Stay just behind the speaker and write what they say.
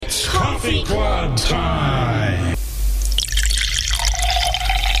Coffee Club time.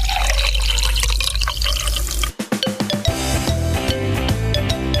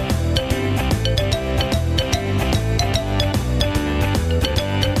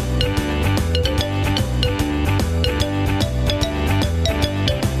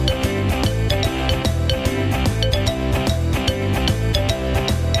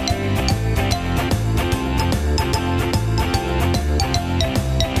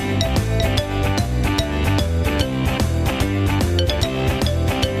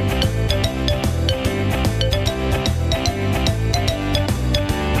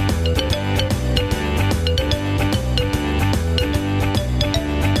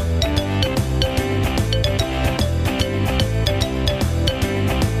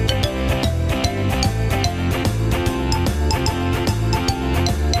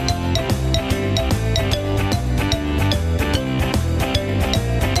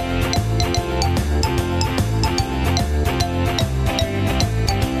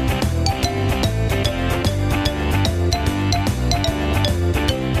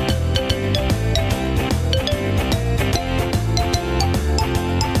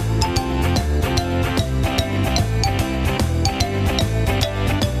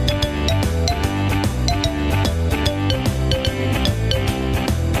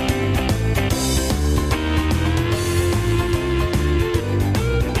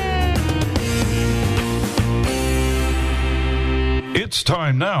 It's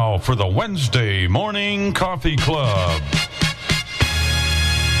time now for the Wednesday Morning Coffee Club.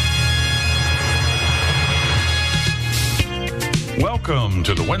 Welcome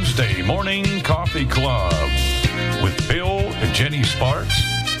to the Wednesday Morning Coffee Club with Bill and Jenny Sparks,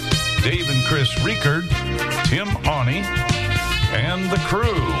 Dave and Chris Riekert, Tim Awney, and the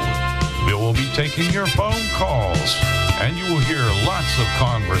crew. Bill will be taking your phone calls, and you will hear lots of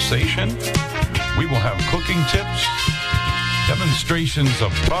conversation. We will have cooking tips, demonstrations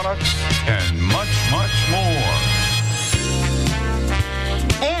of products, and much, much more.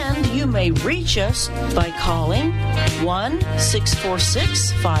 And you may reach us by calling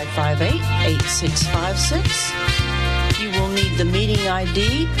 1-646-558-8656. You will need the meeting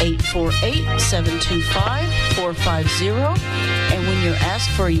ID 848-725-450. And when you're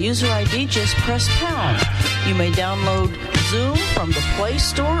asked for a user ID, just press pound. You may download Zoom from the Play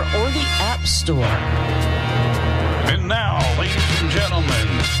Store or the App Store. And now, ladies and gentlemen,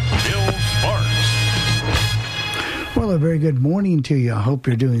 Bill Sparks. Well, a very good morning to you. I hope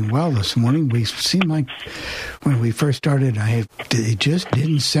you're doing well this morning. We seem like when we first started, it just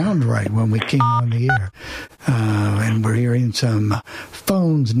didn't sound right when we came on the air. And we're hearing some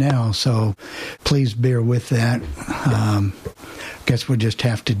phones now, so please bear with that. Guess we'll just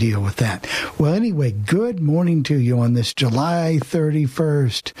have to deal with that. Well, anyway, good morning to you on this July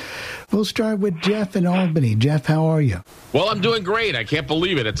 31st. We'll start with Jeff in Albany. Jeff, how are you? Well, I'm doing great. I can't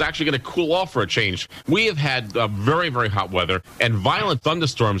believe it. It's actually going to cool off for a change. We have had very, very hot weather and violent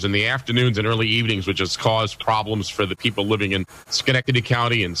thunderstorms in the afternoons and early evenings, which has caused problems for the people living in Schenectady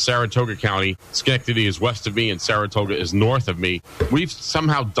County and Saratoga County. Schenectady is west of me and Saratoga is north of me. We've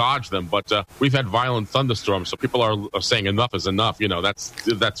somehow dodged them, but we've had violent thunderstorms, so people are saying enough is enough. You know,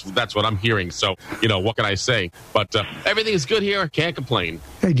 that's what I'm hearing. So, you know, what can I say? But everything is good here. Can't complain.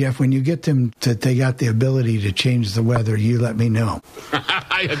 Hey, Jeff, when you get them that they got the ability to change the weather, you let me know.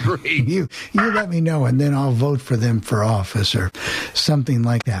 I agree. You let me know, and then I'll vote for them for office or something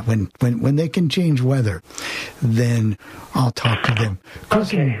like that. When they can change weather, then I'll talk to them.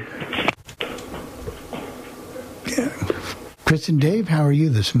 Chris and Dave, how are you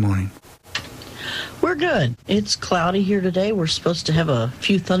this morning? We're good. It's cloudy here today. We're supposed to have a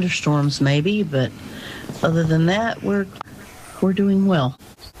few thunderstorms maybe, but other than that, we're doing well.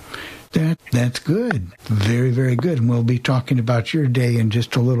 That's good. Very, very good. And we'll be talking about your day in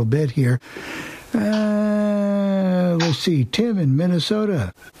just a little bit here. Let's see. Tim in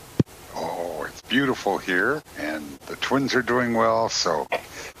Minnesota. Oh, it's beautiful here, and the twins are doing well, so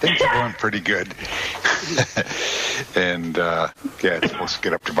things are going pretty good. And, it's supposed to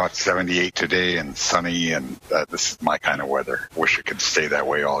get up to about 78 today and sunny, and this is my kind of weather. Wish it could stay that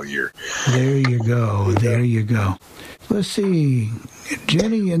way all year. There you go. There you go. Let's see.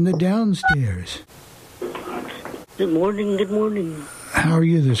 Jenny in the downstairs. Good morning. Good morning. How are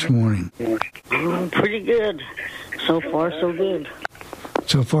you this morning? Pretty good. So far, so good.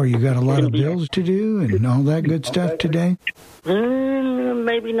 So far, you got a lot of bills to do and all that good stuff today?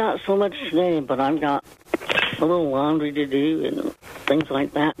 Maybe not so much today, but I've got a little laundry to do and things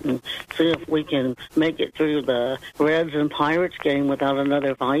like that, and see if we can make it through the Reds and Pirates game without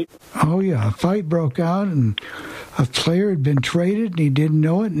another fight. Oh, yeah. A fight broke out, and a player had been traded and he didn't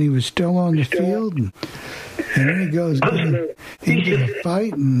know it and he was still on the field. And then he goes into the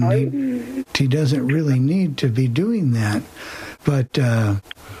fight and he doesn't really need to be doing that. But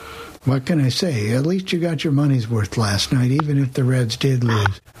what can I say? At least you got your money's worth last night, even if the Reds did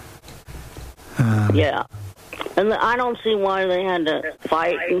lose. Yeah. And I don't see why they had to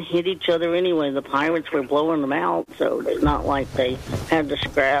fight and hit each other anyway. The Pirates were blowing them out, so it's not like they had to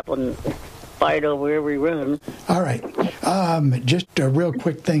scrap and fight over every run. All right. Just a real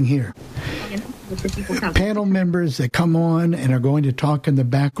quick thing here. Panel members that come on and are going to talk in the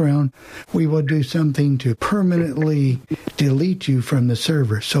background, we will do something to permanently delete you from the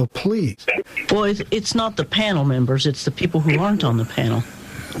server. So please. Well, it's not the panel members. It's the people who aren't on the panel.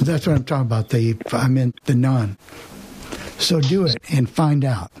 That's what I'm talking about. I meant the non. So do it and find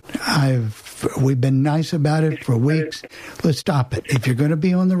out. We've been nice about it for weeks. Let's stop it. If you're going to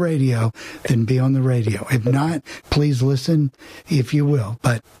be on the radio, then be on the radio. If not, please listen if you will.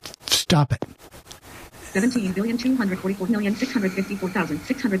 But stop it.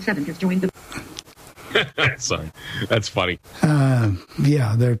 17,244,654,607 has joined the... Sorry, that's funny.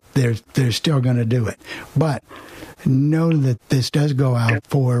 Yeah, they're still going to do it. But know that this does go out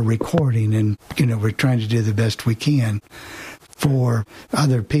for recording, and we're trying to do the best we can for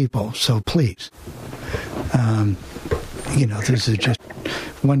other people. So please, this is just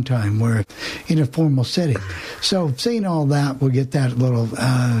one time. We're in a formal setting. So saying all that, we'll get that little.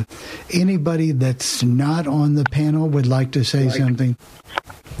 Anybody that's not on the panel would like to say something.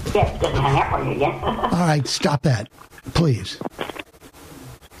 Yes, good to hang out for you again. All right, stop that, please.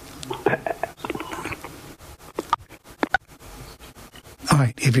 All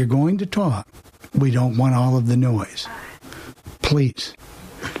right, if you're going to talk, we don't want all of the noise. Please.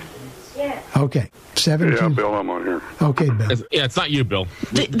 Yeah. Okay. 17. Yeah, Bill, I'm on here. Okay, Bill. It's not you, Bill.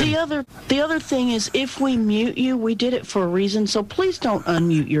 The other thing is, if we mute you, we did it for a reason, so please don't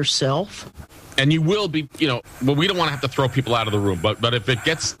unmute yourself. And you will be, we don't want to have to throw people out of the room, but if it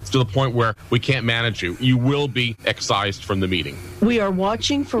gets to the point where we can't manage you, you will be excised from the meeting. We are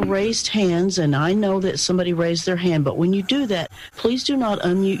watching for raised hands, and I know that somebody raised their hand, but when you do that, please do not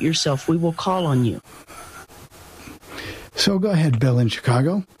unmute yourself. We will call on you. So go ahead, Bill, in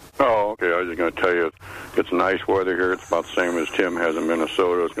Chicago. Oh, okay. I was just going to tell you, it's nice weather here. It's about the same as Tim has in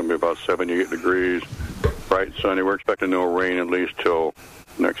Minnesota. It's going to be about 78 degrees, bright sunny. We're expecting no rain at least till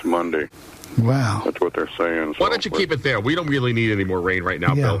next Monday. Wow. That's what they're saying. Why don't you keep it there? We don't really need any more rain right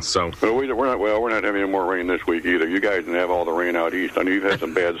now, Bill. So we're not having any more rain this week either. You guys didn't have all the rain out east. I know you've had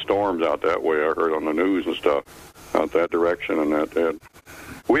some bad storms out that way. I heard on the news and stuff out that direction and that.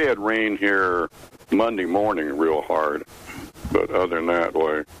 We had rain here Monday morning real hard, but other than that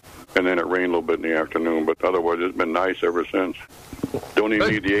way. And then it rained a little bit in the afternoon, but otherwise it's been nice ever since. Don't even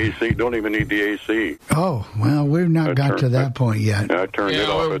need the AC. Don't even need the AC. Oh, well, we've not got to that point yet. I turned it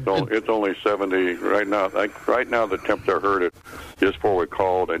off. It's only 70 right now. Right now, the temperature, I heard it just before we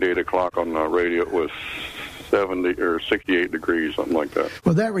called at 8 o'clock on the radio. It was 70 or 68 degrees, something like that.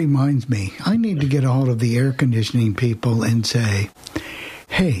 Well, that reminds me. I need to get a hold of the air conditioning people and say,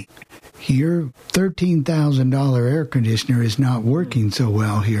 hey, your $13,000 air conditioner is not working so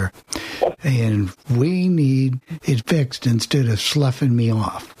well here, and we need it fixed instead of sloughing me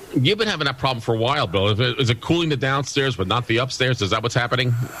off. You've been having that problem for a while, Bill. Is it cooling the downstairs but not the upstairs? Is that what's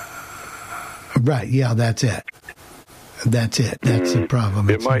happening? Right, yeah, that's it. That's the problem.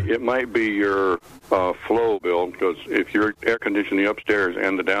 It might be your flow, Bill, because if you're air conditioning the upstairs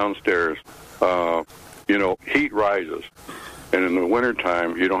and the downstairs, heat rises. And in the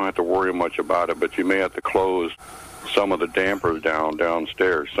wintertime, you don't have to worry much about it, but you may have to close some of the dampers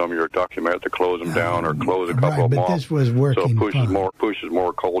downstairs. Some of your ducts, you may have to close them down or close a couple of them off. But this was working so it pushes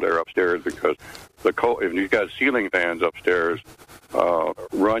more cold air upstairs because if you've got ceiling fans upstairs,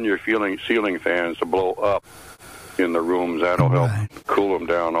 run your ceiling fans to blow up in the rooms. That'll help cool them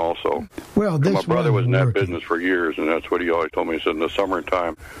down also. Well, my brother was in that business for years, and that's what he always told me. He said in the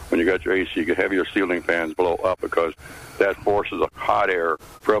summertime, when you got your AC, you can have your ceiling fans blow up because that forces the hot air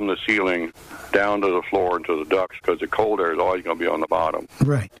from the ceiling down to the floor and to the ducts because the cold air is always going to be on the bottom.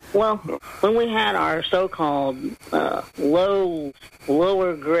 Right. Well, when we had our so-called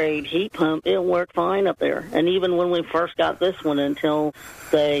lower grade heat pump, it worked fine up there. And even when we first got this one, until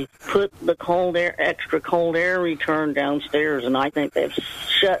they put the extra cold air return downstairs, and I think they've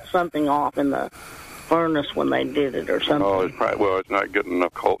shut something off in the furnace when they did it or something. Oh, it's not getting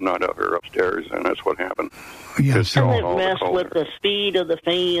enough cold, not up here upstairs, and that's what happened. Yes. And they've messed with the speed of the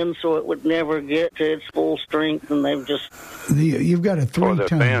fan so it would never get to its full strength, and they've just... You've got a 3-ton... Well, the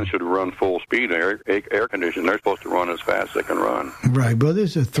fan should run full speed. Air conditioning, they're supposed to run as fast as they can run. Right. Well,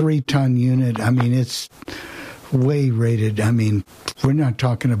 this is a 3-ton unit. I mean, it's way rated. I mean, we're not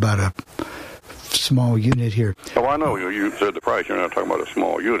talking about a small unit here. Oh, I know you said the price. You're not talking about a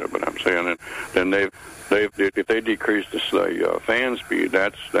small unit, but I'm saying that then if they decrease the fan speed,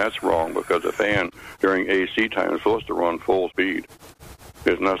 that's wrong, because the fan during AC time is supposed to run full speed.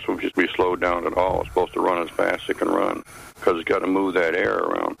 It's not supposed to be slowed down at all. It's supposed to run as fast as it can run, because it's got to move that air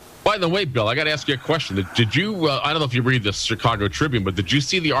around. By the way, Bill, I got to ask you a question. Did you, I don't know if you read the Chicago Tribune, but did you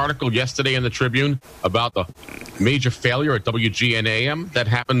see the article yesterday in the Tribune about the major failure at WGN-AM that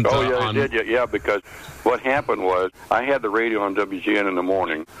happened? Oh, yeah, I did. Yeah, because what happened was I had the radio on WGN in the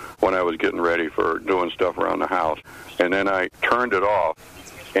morning when I was getting ready for doing stuff around the house, and then I turned it off.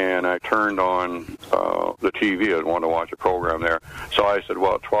 And I turned on the TV. I wanted to watch a program there. So I said,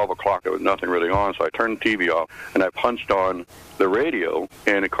 well, at 12 o'clock, there was nothing really on. So I turned the TV off, and I punched on the radio.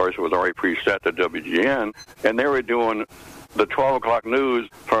 And, of course, it was already preset to WGN. And they were doing the 12 o'clock news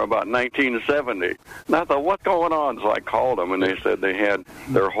from about 1970. And I thought, what's going on? So I called them, and they said they had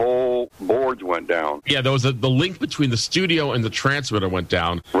their whole boards went down. Yeah, there was the link between the studio and the transmitter went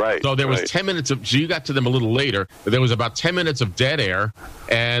down. Right. So there was 10 minutes of, so you got to them a little later, but there was about 10 minutes of dead air,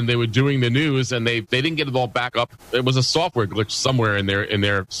 and they were doing the news, and they didn't get it all back up. It was a software glitch somewhere in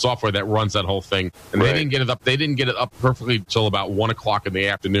their software that runs that whole thing, and they didn't get it up. They didn't get it up perfectly until about 1 o'clock in the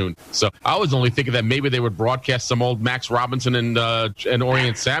afternoon. So I was only thinking that maybe they would broadcast some old Max Robinson and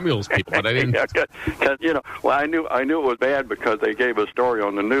Orient Samuels people, but I didn't. Yeah, cause, well, I knew it was bad because they gave a story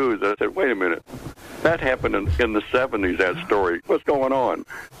on the news. I said, wait a minute, that happened in the 70s. That story, what's going on?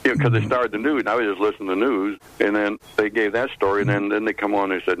 Because they started the news, and I was just listening to the news, and then they gave that story, and then they come on.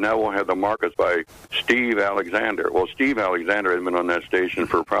 They said, now we'll have the markets by Steve Alexander. Well, Steve Alexander had been on that station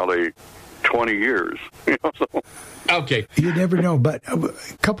for probably 20 years. So. Okay. You never know, but a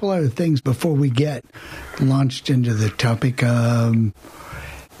couple other things before we get launched into the topic.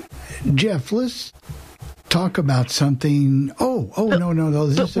 Jeff, let's talk about something. No.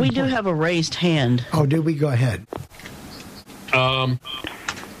 But we do have a raised hand. Oh, did we? Go ahead.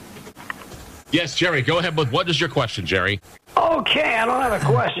 Yes, Jerry, go ahead. What is your question, Jerry? Okay, I don't have a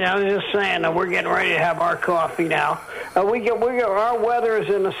question. I was just saying that we're getting ready to have our coffee now. Our weather is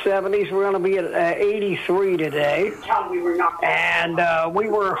in the 70s. We're going to be at 83 today. And we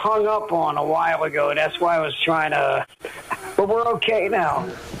were hung up on a while ago. That's why I was trying to... But we're okay now.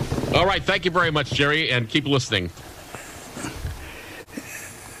 All right, thank you very much, Jerry, and keep listening.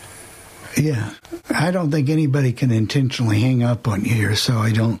 Yeah, I don't think anybody can intentionally hang up on you here, so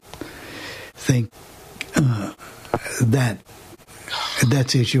I don't think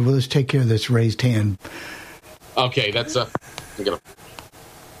that's the issue. Well, let's take care of this raised hand. Okay, that's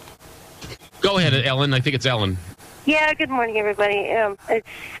Go ahead, Ellen. I think it's Ellen. Yeah, good morning, everybody.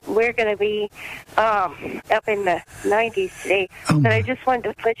 We're going to be up in the 90s today, but I just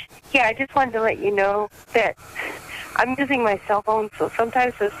wanted to let you know that I'm using my cell phone, so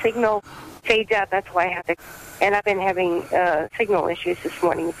sometimes the signal fades out. That's why I have to, and I've been having signal issues this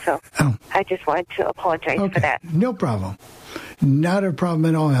morning, so I just wanted to apologize for that. No problem. Not a problem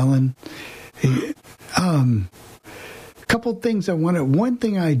at all, Ellen. Couple things I wanted. One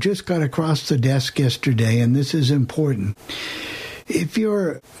thing I just got across the desk yesterday, and this is important. If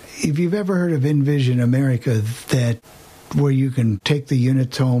you've ever heard of Envision America, where you can take the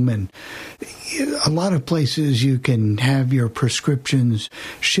units home, and a lot of places you can have your prescriptions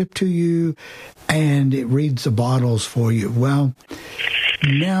shipped to you, and it reads the bottles for you. Well,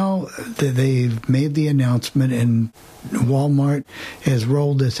 now that they've made the announcement and Walmart has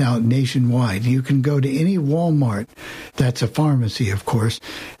rolled this out nationwide, you can go to any Walmart, that's a pharmacy, of course,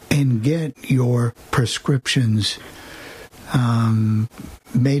 and get your prescriptions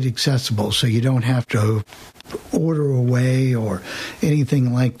made accessible, so you don't have to order away or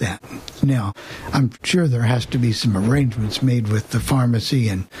anything like that. Now, I'm sure there has to be some arrangements made with the pharmacy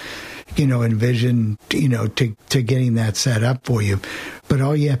and Envision, to getting that set up for you. But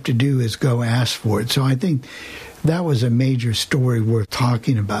all you have to do is go ask for it. So I think that was a major story worth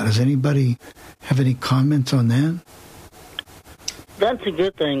talking about. Does anybody have any comments on that? That's a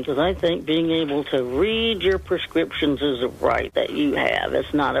good thing, because I think being able to read your prescriptions is a right that you have.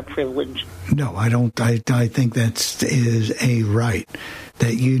 It's not a privilege. No, I don't. I think that is a right,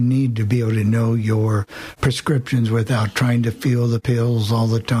 that you need to be able to know your prescriptions without trying to feel the pills all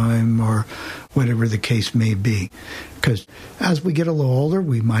the time or whatever the case may be. Because as we get a little older,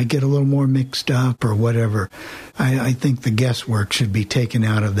 we might get a little more mixed up or whatever. I think the guesswork should be taken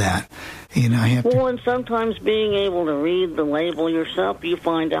out of that. And sometimes being able to read the label yourself, you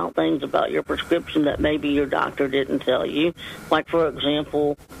find out things about your prescription that maybe your doctor didn't tell you. Like, for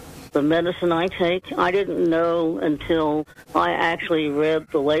example, the medicine I take, I didn't know until I actually read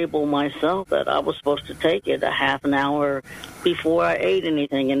the label myself that I was supposed to take it a half an hour before I ate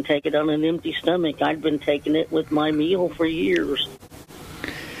anything and take it on an empty stomach. I'd been taking it with my meal for years.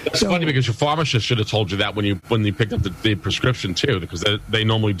 It's funny because your pharmacist should have told you that when you picked up the prescription too, because they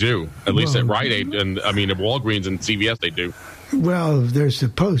normally do. At least at Rite Aid and at Walgreens and CVS they do. Well, they're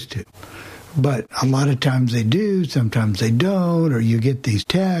supposed to, but a lot of times they do. Sometimes they don't, or you get these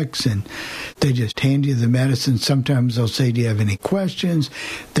texts and they just hand you the medicine. Sometimes they'll say, "Do you have any questions?"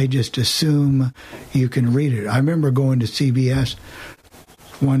 They just assume you can read it. I remember going to CVS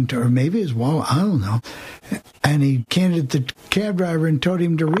or maybe as well, I don't know. And he handed the cab driver and told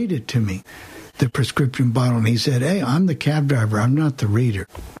him to read it to me, the prescription bottle. And he said, "Hey, I'm the cab driver. I'm not the reader."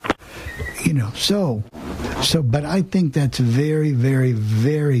 But I think that's very, very,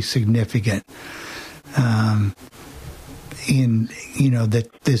 very significant. That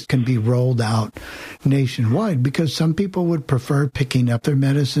this can be rolled out nationwide, because some people would prefer picking up their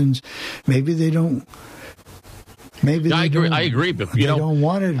medicines. Maybe they don't. I agree, but they don't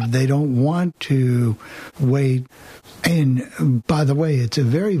want it. They don't want to wait. And by the way, it's a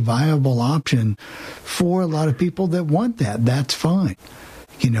very viable option for a lot of people that want that. That's fine.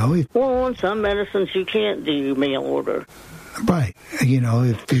 Well, on some medicines you can't do mail order. Right.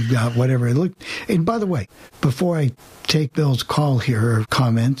 If you've got whatever. And by the way, before I take Bill's call here or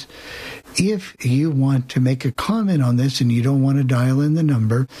comments, if you want to make a comment on this and you don't want to dial in the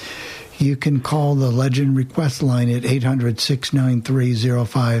number, you can call the Legend Request line at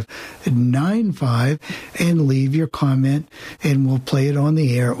 800-693-0595 and leave your comment, and we'll play it on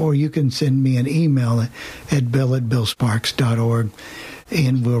the air. Or you can send me an email at bill@billsparks.org,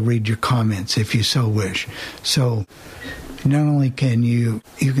 and we'll read your comments if you so wish. So not only can you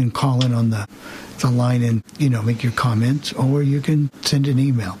can call in on the line and, make your comments, or you can send an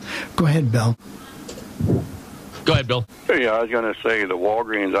email. Go ahead, Bill. Go ahead, Bill. Yeah, I was going to say the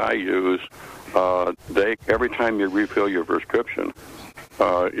Walgreens I use, every time you refill your prescription,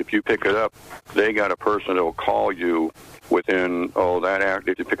 if you pick it up, they got a person that will call you within,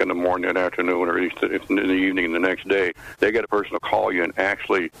 if you pick in the morning, that afternoon, or in the evening the next day. They got a person to call you and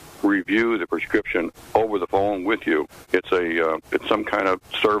actually review the prescription over the phone with you. It's some kind of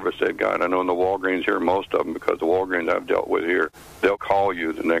service they've got. I know in the Walgreens here, most of them, because the Walgreens I've dealt with here, they'll call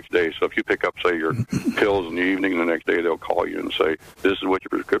you the next day. So if you pick up, say, your pills in the evening, the next day they'll call you and say, "This is what your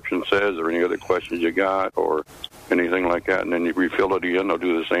prescription says, or any other questions you got, or anything like that." And then you refill it again, they'll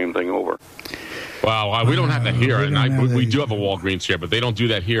do the same thing over. Wow, we don't have that here, and we do have a Walgreens here, but they don't do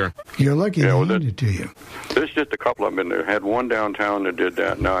that here. You're lucky they handed it to you. There's just a couple of them in there. Had one downtown that did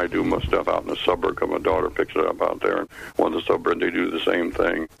that. Now I do my stuff out in the suburb because my daughter picks it up out there, and one of the suburbs, they do the same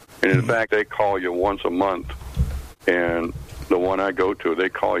thing. And in fact, they call you once a month, and the one I go to, they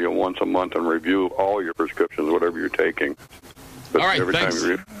call you once a month and review all your prescriptions, whatever you're taking. But all right, every thanks.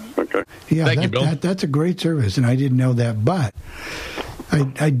 Time okay. Yeah, Thank you, Bill. That's a great service, and I didn't know that, but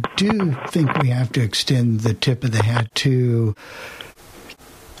I do think we have to extend the tip of the hat to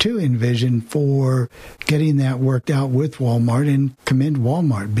Envision for getting that worked out with Walmart, and commend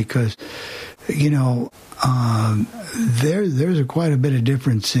Walmart, because there's quite a bit of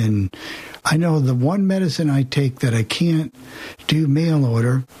difference in. I know the one medicine I take that I can't do mail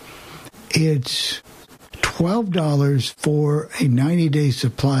order, it's $12 for a 90-day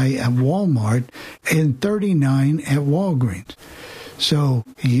supply at Walmart and $39 at Walgreens. So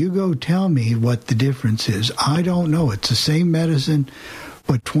you go tell me what the difference is. I don't know. It's the same medicine,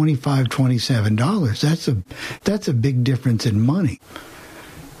 but $25, $27. That's a big difference in money.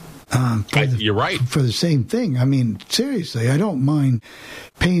 You're right. For the same thing. I mean, seriously, I don't mind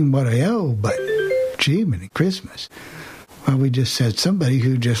paying what I owe, but gee, many Christmas. Well, we just had somebody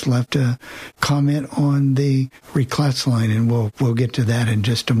who just left a comment on the request line, and we'll get to that in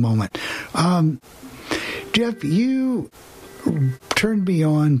just a moment. Jeff, you turned me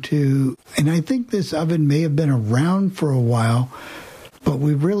on to, and I think this oven may have been around for a while, but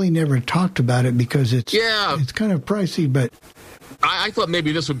we really never talked about it because it's kind of pricey, but I thought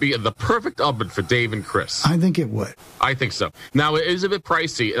maybe this would be the perfect oven for Dave and Chris. I think it would. I think so. Now, it is a bit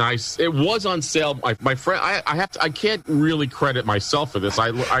pricey, and it was on sale. My friend, I can't really credit myself for this.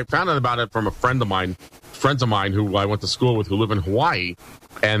 I found out about it from a friend of mine friends of mine who I went to school with who live in Hawaii,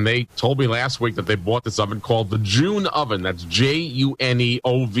 and they told me last week that they bought this oven called the June Oven. That's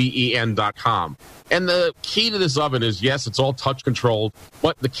JUNEOVEN.com. And the key to this oven is, yes, it's all touch controlled,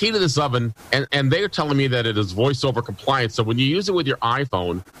 but the key to this oven, and they're telling me that it is voice over compliant. So when you use it with your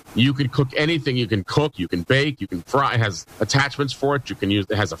iPhone, you can cook anything. You can cook, you can bake, you can fry. It has attachments for it. You can use.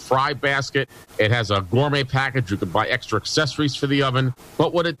 It has a fry basket. It has a gourmet package. You can buy extra accessories for the oven.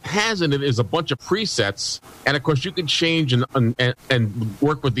 But what it has in it is a bunch of presets, and of course you can change and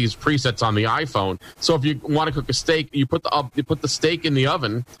work with these presets on the iPhone. So if you want to cook a steak, you put the steak in the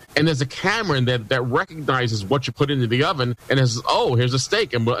oven, and there's a camera in there that recognizes what you put into the oven, and it says, "Oh, here's a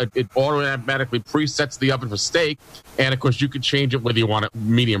steak," and it automatically presets the oven for steak. And of course, you can change it whether you want it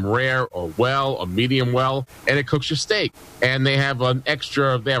medium rare or well or medium well, and it cooks your steak. And they have a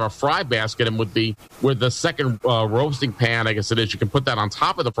fry basket, and with the second roasting pan, I guess it is, you can put that on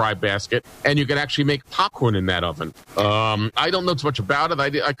top of the fry basket, and you can actually make popcorn in that oven. I don't know too much about it.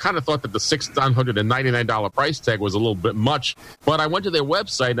 I kind of thought that the $699 price tag was a little bit much, but I went to their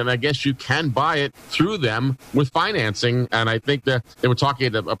website, and I guess you can buy it through them with financing, and I think that they were talking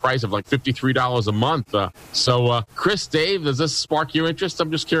at a price of like $53 a month. So, Chris, Dave, does this spark your interest?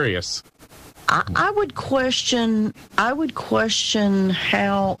 I'm just curious. I would question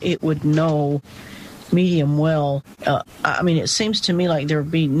how it would know medium well. I mean, it seems to me like there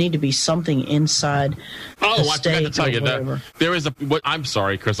need to be something inside. Oh, I forgot to tell you that there is I'm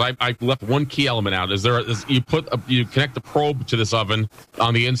sorry, Chris. I left one key element out. You connect the probe to this oven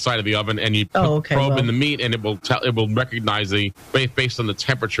on the inside of the oven, and you put the probe in the meat, and it will recognize based on the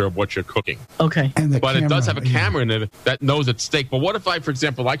temperature of what you're cooking. Okay. But it does have a camera in it that knows it's steak. But what if for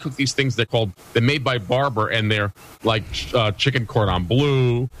example, I cook these things? They're made by Barber, and they're like chicken cordon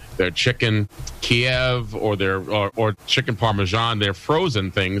bleu, they're chicken Kiev, or or chicken Parmesan. They're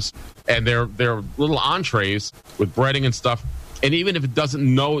frozen things, and they're little entrees with breading and stuff. And even if it doesn't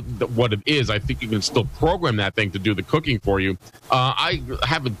know what it is, I think you can still program that thing to do the cooking for you. I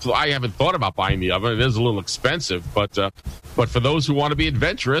haven't thought about buying the oven. It is a little expensive, but for those who want to be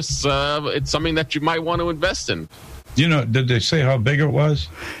adventurous, it's something that you might want to invest in. You know, did they say how big it was?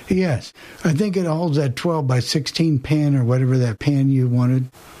 Yes. I think it holds that 12 by 16 pan or whatever that pan you wanted.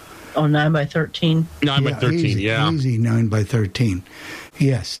 Oh, 9 by 13? 9 by 13, Easy 9 by 13.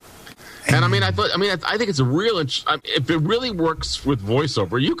 Yes. And I think it's a real. If it really works with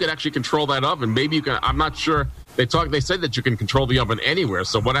voiceover, you could actually control that oven. Maybe you can. I'm not sure. They said that you can control the oven anywhere.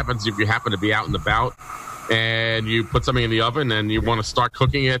 So what happens if you happen to be out and about and you put something in the oven and you want to start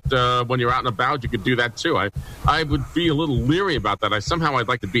cooking it when you're out and about? You could do that too. I would be a little leery about that. I'd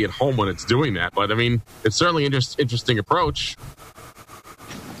like to be at home when it's doing that. But I mean, it's certainly an interesting approach.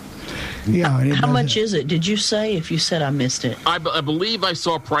 Yeah. How much is it? Did you say? If you said, I missed it. I believe I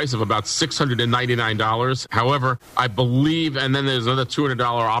saw a price of about $699. However, I believe, and then there's another $200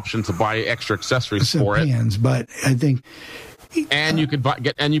 option to buy extra accessories for pans, it. But I think. And you could what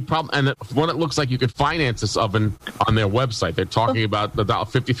it looks like, you could finance this oven on their website. They're talking about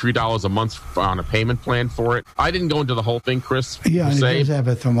 $53 a month on a payment plan for it. I didn't go into the whole thing, Chris. Yeah, and it does have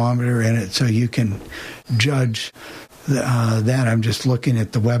a thermometer in it, so you can judge that. I'm just looking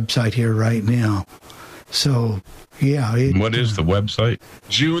at the website here right now. So, yeah. What is the website?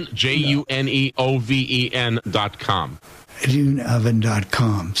 JUNEOVEN.com.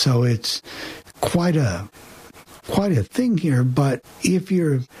 JuneOven.com. So it's quite a thing here, but if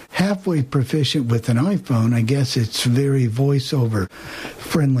you're halfway proficient with an iPhone, I guess it's very voiceover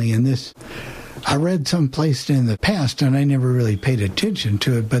friendly. And this, I read someplace in the past, and I never really paid attention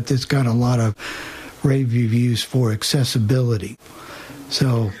to it, but it's got a lot of rave reviews for accessibility.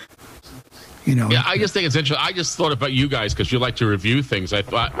 So, Yeah, I just think it's interesting. I just thought about you guys because you like to review things. I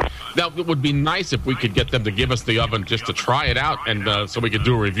thought that it would be nice if we could get them to give us the oven just to try it out, and so we could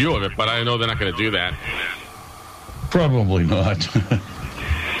do a review of it, but I know they're not going to do that. Probably not.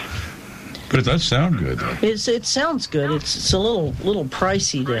 But it does sound good. It sounds good. It's a little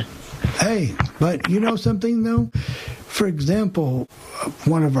pricey to. Hey, but you know something though? For example,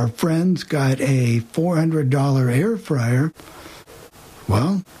 one of our friends got a $400 air fryer.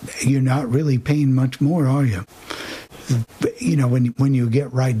 Well, you're not really paying much more, are you? When you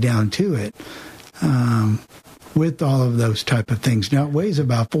get right down to it, with all of those type of things. Now it weighs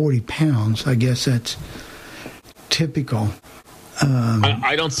about 40 pounds. I guess that's typical.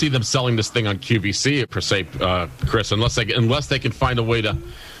 I don't see them selling this thing on QVC per se, Chris, unless they can find a way to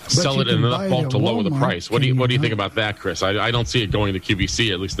sell it in enough bulk to lower the price. What do you think about that, Chris? I don't see it going to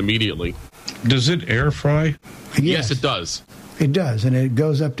QVC, at least immediately. Does it air fry? Yes, it does. It does, and it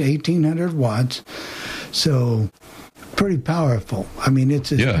goes up to 1,800 watts, so pretty powerful. I mean,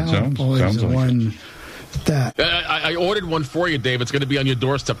 it's as powerful as the one That I ordered one for you, Dave. It's going to be on your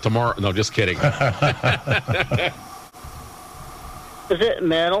doorstep tomorrow. No, just kidding. Is it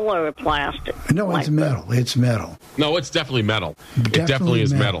metal or plastic? No, it's metal. It's metal. No, it's definitely metal. It definitely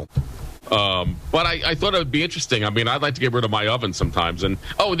is metal. But I thought it would be interesting. I mean, I'd like to get rid of my oven sometimes. And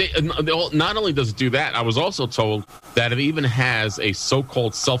not only does it do that, I was also told that it even has a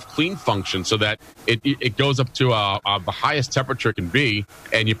so-called self-clean function, so that it goes up to the highest temperature it can be,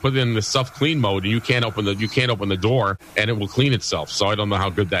 and you put it in the self-clean mode, and you can't open the door, and it will clean itself. So I don't know how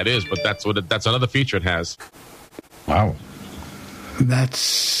good that is, but that's another feature it has. Wow.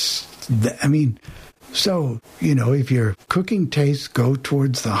 So, if your cooking tastes go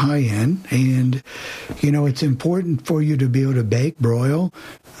towards the high end, and, it's important for you to be able to bake, broil,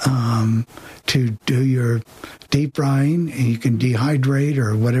 to do your deep frying, and you can dehydrate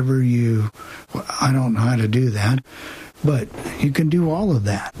or whatever I don't know how to do that, but you can do all of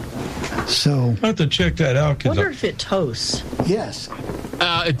that. So I have to check that out. I wonder if it toasts. Yes.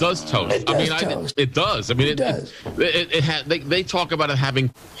 It does toast. It does. It does. They talk about it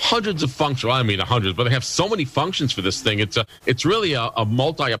having hundreds of functions. Well, I mean, hundreds, but they have so many functions for this thing. It's really a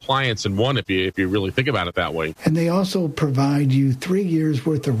multi-appliance in one if you really think about it that way. And they also provide you 3 years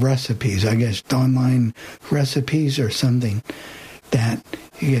worth of recipes, I guess, online recipes or something, that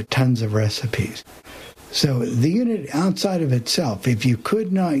you get tons of recipes. So the unit outside of itself, if you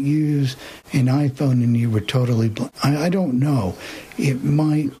could not use an iPhone and you were totally, I don't know, it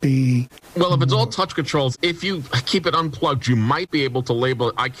might be. Well, if it's all touch controls, if you keep it unplugged, you might be able to label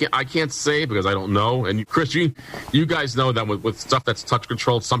it. I can't say because I don't know. And Chris, you guys know that with stuff that's touch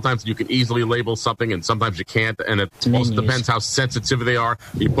controlled, sometimes you can easily label something and sometimes you can't. And it also depends how sensitive they are.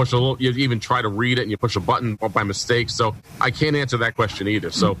 You push a little, you even try to read it and you push a button by mistake. So I can't answer that question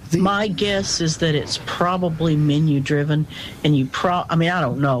either. So my guess is that it's probably menu driven, and I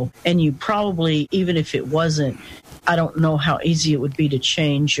don't know. And you probably, even if it wasn't, I don't know how easy it would be to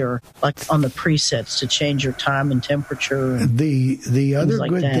change on the presets, to change your time and temperature. And the other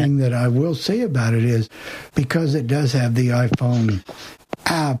good thing that I will say about it is, because it does have the iPhone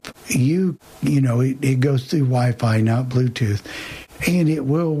app, it goes through Wi-Fi, not Bluetooth, and it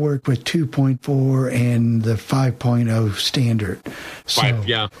will work with 2.4 and the 5.0 standard. So, I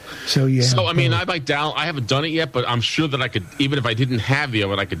haven't done it yet, but I'm sure that I could, even if I didn't have the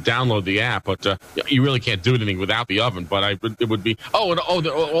oven, I could download the app. But you really can't do anything without the oven. But it would be.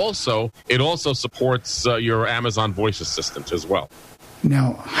 It also supports your Amazon voice assistant as well.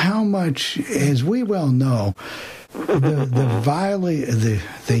 Now, how much, as we well know, the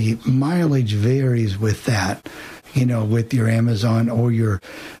mileage varies with that. With your Amazon or your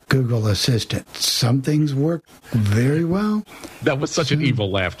Google Assistant. Some things work very well. That was such an evil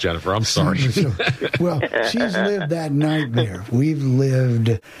laugh, Jennifer. I'm sorry. Well, she's lived that nightmare. We've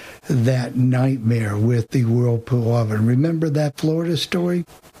lived that nightmare with the Whirlpool oven. Remember that Florida story?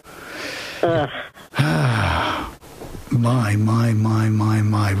 My.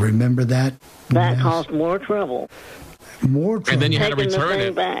 Remember that? That caused more trouble. And then you had to return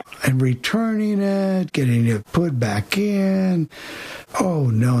it. Back. And returning it, getting it put back in. Oh,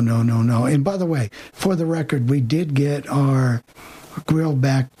 no. And by the way, for the record, we did get our grill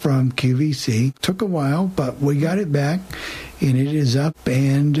back from QVC. Took a while, but we got it back, and it is up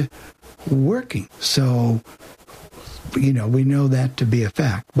and working. So, we know that to be a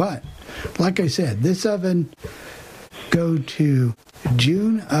fact. But, like I said, this oven, go to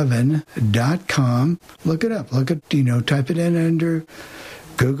juneoven.com. Look it up. Type it in under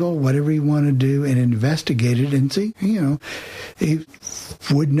Google, whatever you want to do, and investigate it and see. It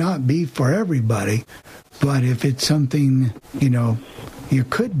would not be for everybody, but if it's something, you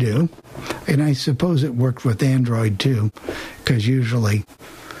could do, and I suppose it worked with Android too, because usually,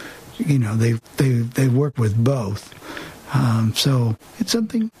 they work with both. So it's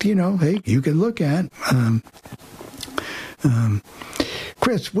something, hey, you can look at.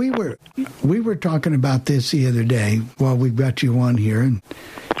 Chris, we were talking about this the other day while we got you on here, and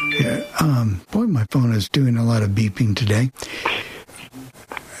boy, my phone is doing a lot of beeping today.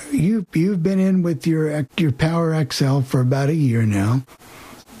 You've been in with your Power XL for about a year now,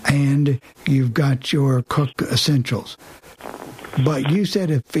 and you've got your Cook Essentials. But you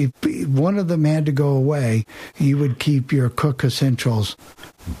said if one of them had to go away, you would keep your Cook Essentials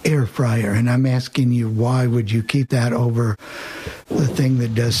air fryer. And I'm asking you, why would you keep that over the thing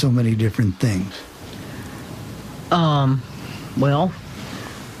that does so many different things? Well,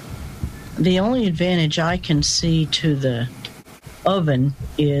 the only advantage I can see to the oven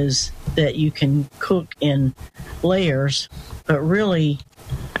is that you can cook in layers, but really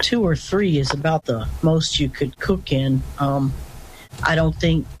 2 or 3 is about the most you could cook in. I don't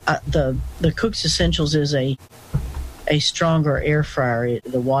think the Cook's Essentials is a stronger air fryer.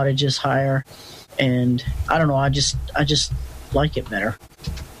 The wattage is higher, and I don't know. I just like it better.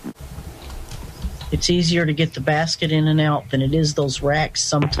 It's easier to get the basket in and out than it is those racks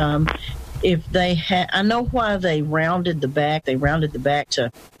sometimes. If they had, I know why they rounded the back. They rounded the back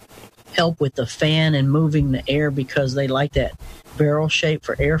to help with the fan and moving the air, because they like that barrel shape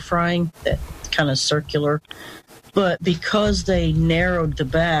for air frying, that kind of circular. But because they narrowed the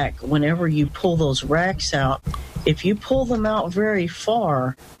back, whenever you pull those racks out, if you pull them out very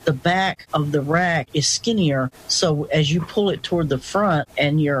far, the back of the rack is skinnier. So as you pull it toward the front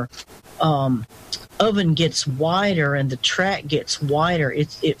and your oven gets wider and the track gets wider,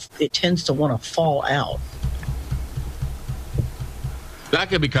 it tends to want to fall out. That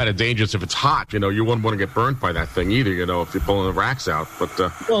could be kind of dangerous if it's hot. You wouldn't want to get burnt by that thing either, if you're pulling the racks out. But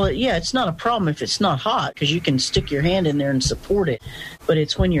well, yeah, it's not a problem if it's not hot, because you can stick your hand in there and support it. But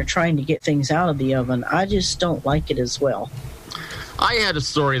it's when you're trying to get things out of the oven. I just don't like it as well. I had a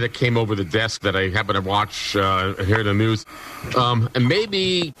story that came over the desk that I happened to watch hear the news, and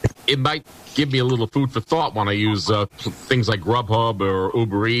maybe it might give me a little food for thought when I use things like Grubhub or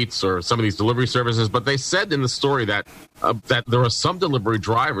Uber Eats or some of these delivery services. But they said in the story that there are some delivery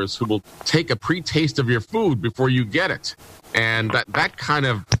drivers who will take a pre-taste of your food before you get it. And that kind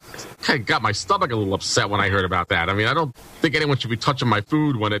of got my stomach a little upset when I heard about that. I mean, I don't think anyone should be touching my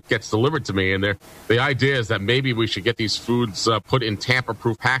food when it gets delivered to me. And the idea is that maybe we should get these foods put in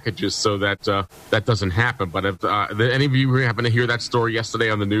tamper-proof packages so that that doesn't happen. But if any of you happen to hear that story yesterday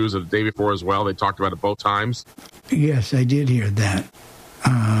on the news or the day before as well, they talked about it both times. Yes, I did hear that.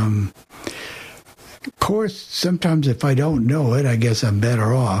 Of course, sometimes if I don't know it, I guess I'm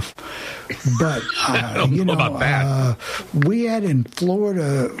better off. But, I don't know about that. We had in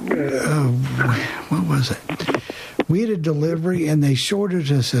Florida, what was it? We had a delivery, and they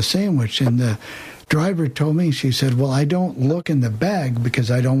shorted us a sandwich, and the driver told me, she said, well, I don't look in the bag because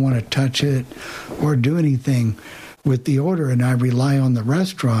I don't want to touch it or do anything with the order, and I rely on the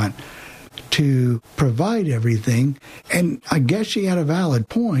restaurant to provide everything. And I guess she had a valid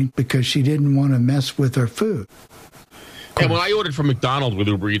point, because she didn't want to mess with her food. And when I ordered from McDonald's with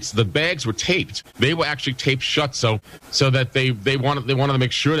Uber Eats, the bags were taped. They were actually taped shut, so that they wanted to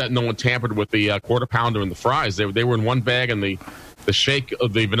make sure that no one tampered with the quarter pounder and the fries. They were in one bag, and the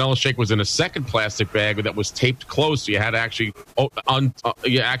vanilla shake was in a second plastic bag that was taped closed. So you had to actually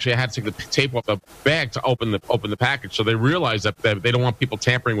had to take the tape off the bag to open the package. So they realized that they don't want people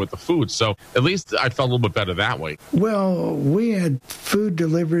tampering with the food. So at least I felt a little bit better that way. Well, we had food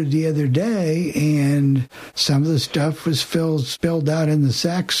delivered the other day, and some of the stuff was spilled out in the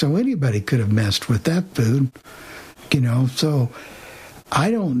sack, so anybody could have messed with that food. So I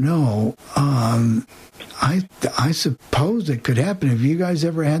don't know. I suppose it could happen. Have you guys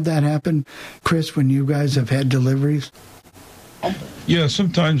ever had that happen, Chris, when you guys have had deliveries? Yeah,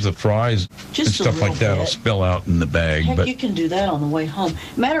 sometimes the fries and stuff like that will spill out in the bag. Heck, but you can do that on the way home.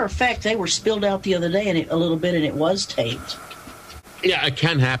 Matter of fact, they were spilled out the other day a little bit, and it was taped. Yeah, it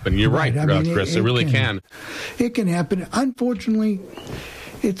can happen. You're right, Chris. It really can. It can happen. Unfortunately,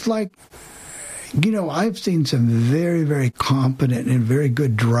 it's like, I've seen some very, very competent and very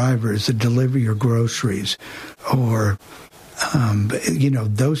good drivers that deliver your groceries or,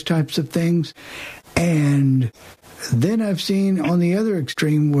 those types of things. And then I've seen on the other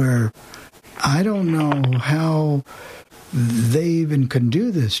extreme where I don't know how they even can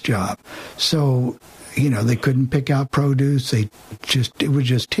do this job. So, they couldn't pick out produce. It was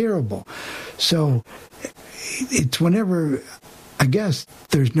just terrible. So it's whenever... I guess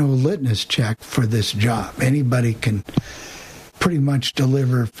there's no litmus check for this job. Anybody can pretty much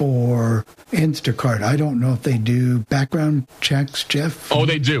deliver for Instacart. I don't know if they do background checks, Jeff. Oh,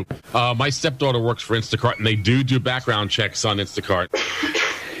 they do. My stepdaughter works for Instacart, and they do background checks on Instacart.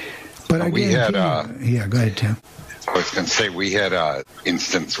 But we had, go ahead, Tim. I was going to say, we had an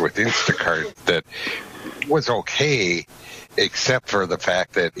instance with Instacart that was okay, except for the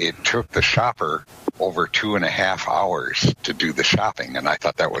fact that it took the shopper over 2.5 hours to do the shopping, and I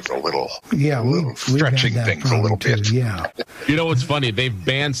thought that was a little stretching things a little bit. Too, yeah. What's funny? They've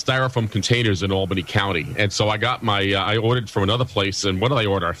banned styrofoam containers in Albany County, and so I got my I ordered from another place, and what did I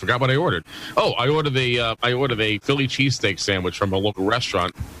order? I forgot what I ordered. Oh, I ordered a Philly cheesesteak sandwich from a local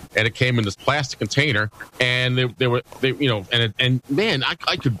restaurant, and it came in this plastic container, and man, I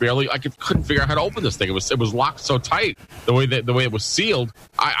couldn't figure out how to open this thing. It was locked so tight the way it was sealed.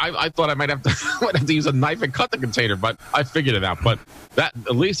 I thought I might have to use a knife and cut the container, but I figured it out. But that,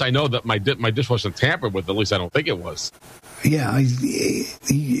 at least I know that my dish wasn't tampered with. At least I don't think it was. Yeah,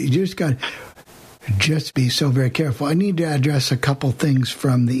 you just got. just be so very careful. I need to address a couple things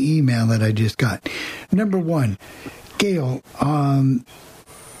from the email that I just got. Number one, Gail,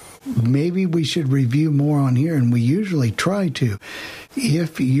 maybe we should review more on here, and we usually try to.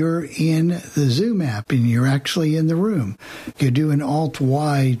 If you're in the Zoom app and you're actually in the room, you do an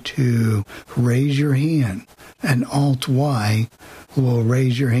Alt-Y to raise your hand. An Alt-Y will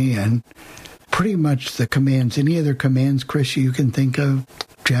raise your hand. Pretty much the commands. Any other commands, Chris, you can think of,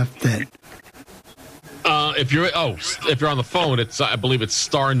 Jeff, that... If you're on the phone, I believe it's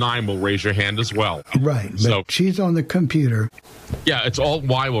 *9 will raise your hand as well. Right. But so she's on the computer. Yeah, it's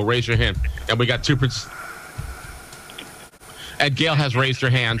Alt-Y will raise your hand, and we got 2. And Gail has raised her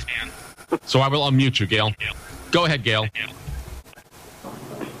hand, so I will unmute you, Gail. Go ahead, Gail.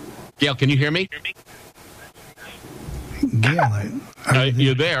 Gail, can you hear me? Gail,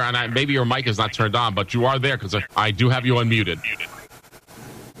 you're there, and maybe your mic is not turned on, but you are there because I do have you unmuted.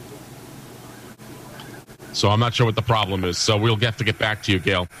 So I'm not sure what the problem is. So we'll have to get back to you,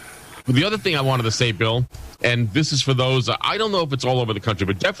 Gail. But the other thing I wanted to say, Bill, and this is for those, I don't know if it's all over the country,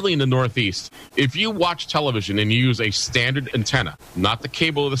 but definitely in the Northeast, if you watch television and you use a standard antenna, not the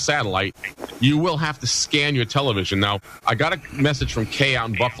cable or the satellite, you will have to scan your television. Now, I got a message from Kay out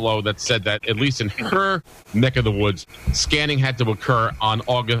in Buffalo that said that, at least in her neck of the woods, scanning had to occur on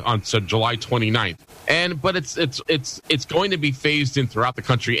July 29th. But it's going to be phased in throughout the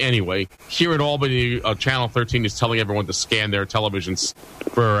country anyway. Here in Albany, Channel 13 is telling everyone to scan their televisions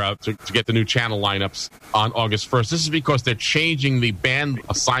for to get the new channel lineups on August 1st. This is because they're changing the band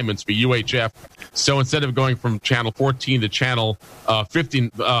assignments for UHF. So instead of going from channel 14 to channel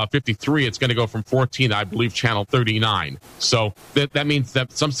 53, it's going to go from 14 to, I believe, channel 39. So that means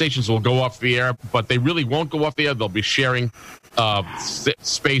that some stations will go off the air, but they really won't go off the air. They'll be sharing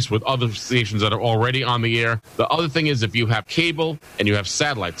space with other stations that are already on the air. The other thing is, if you have cable and you have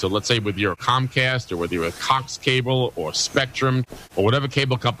satellite, so let's say with your Comcast or whether you're a Cox Cable or Spectrum or whatever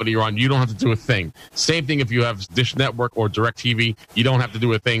cable company you're on, you don't have to do a thing. Same thing if you have Dish Network or DirecTV, you don't have to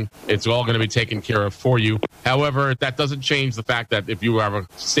do a thing. It's all going to be taken care of for you. However, that doesn't change the fact that if you have a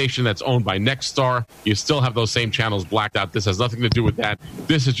station that's owned by Nexstar, you still have those same channels blacked out. This has nothing to do with that.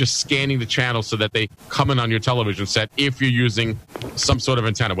 This is just scanning the channels so that they come in on your television set if you're using some sort of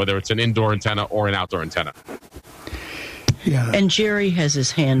antenna, whether it's an indoor antenna or an outdoor antenna. Yeah. And Jerry has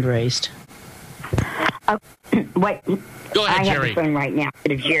his hand raised. Wait. Go ahead, I Jerry. have the phone right now.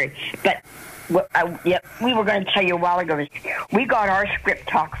 It's Jerry. But we were going to tell you a while ago. We got our script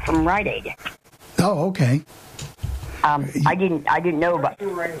talk from Rite Aid. Oh, okay. I didn't know about.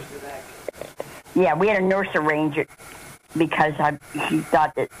 Yeah, we had a nurse arrange it because he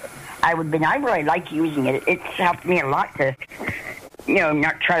thought that I really like using it. It's helped me a lot to,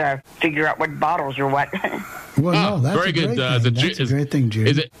 not try to figure out what bottles or what. Well, no, that's very good. That's a great thing,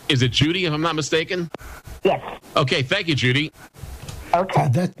 Judy. Is it Judy, if I'm not mistaken? Yes. Okay, thank you, Judy. Okay.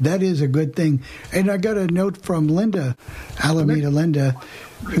 That is a good thing. And I got a note from Linda, Alameda Linda,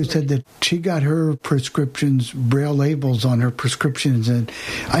 who said that she got her prescriptions, Braille labels on her prescriptions. And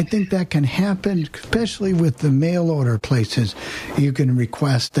I think that can happen, especially with the mail order places. You can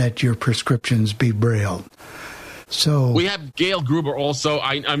request that your prescriptions be Brailled. So we have Gail Gruber also.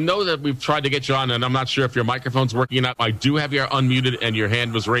 I know that we've tried to get you on, and I'm not sure if your microphone's working or not. I do have you unmuted, and your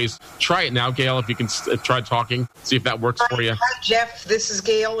hand was raised. Try it now, Gail, if you can try talking. See if that works for you. Hi, Jeff. This is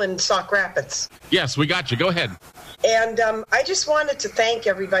Gail in Sauk Rapids. Yes, we got you. Go ahead. And I just wanted to thank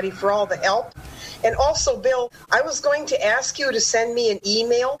everybody for all the help. And also, Bill, I was going to ask you to send me an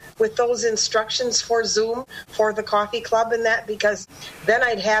email with those instructions for Zoom for the coffee club and that, because then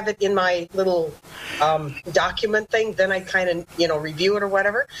I'd have it in my little document thing. Then I'd kind of, review it or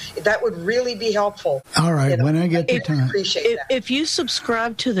whatever. That would really be helpful. All right, when I get the time. Appreciate that. If you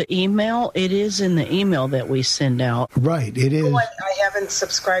subscribe to the email, it is in the email that we send out. It is. I haven't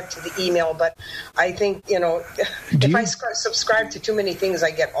subscribed to the email, but I think, if I subscribe to too many things,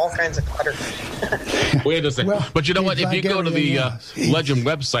 I get all kinds of clutter. Wait a second. Well, but you know what? If you go to the Legend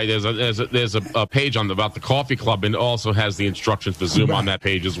website, there's a page about the coffee club, and it also has the instructions for Zoom on that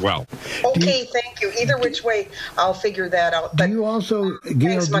page as well. Okay, thank you. Either which way, I'll figure that out. But do you also,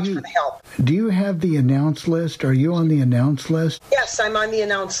 Gail, thanks much for the help. Do you have the announce list? Are you on the announce list? Yes, I'm on the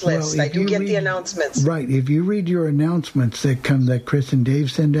announce list. I do get the announcements. Right. If you read your announcements that Chris and Dave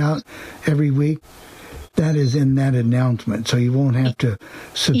send out every week, That is in that announcement, so you won't have to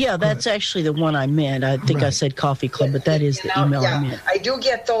subscribe. Yeah, that's actually the one I meant. I think I said Coffee Club, but that is the email I meant. I do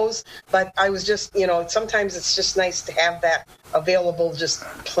get those, but I was just, sometimes it's just nice to have that available, just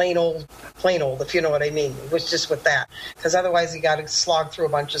plain old, if you know what I mean. It was just with that, because otherwise you got to slog through a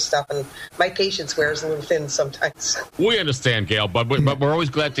bunch of stuff, and my patience wears a little thin sometimes. We understand, Gail, but we're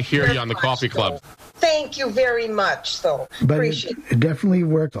always glad to hear you on the Coffee Club. Thank you very much, though. But Appreciate it definitely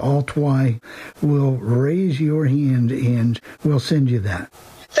works. Alt Y will raise your hand, and we'll send you that.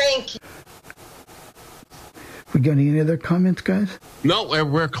 Thank you. We got any other comments, guys? No,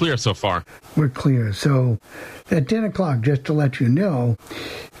 we're clear so far. We're clear. So at 10 o'clock, just to let you know,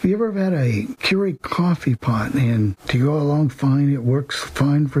 if you ever had a Keurig coffee pot and to go along fine, it works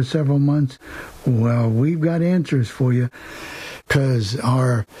fine for several months, well, we've got answers for you, because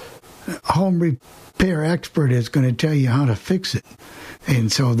our home repair expert is going to tell you how to fix it.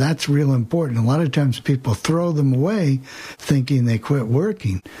 And so that's real important. A lot of times people throw them away thinking they quit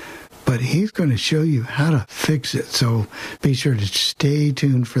working, but he's going to show you how to fix it. So be sure to stay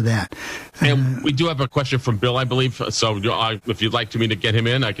tuned for that. And we do have a question from Bill, I believe. So if you'd like me to get him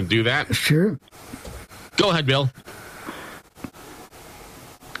in, I can do that. Sure. Go ahead, Bill.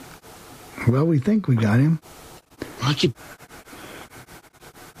 Well, we think we got him.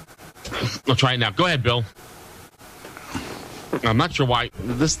 I'll try it now. Go ahead, Bill. I'm not sure why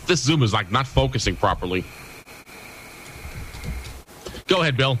this Zoom is not focusing properly. Go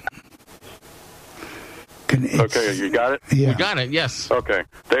ahead, Bill. Okay, you got it? Yeah. We got it, yes. Okay.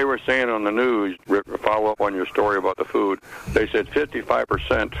 They were saying on the news, follow up on your story about the food, they said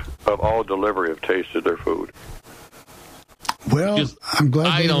 55% of all delivery have tasted their food. Well, I'm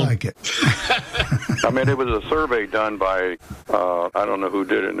glad they like it. I mean, it was a survey done by, I don't know who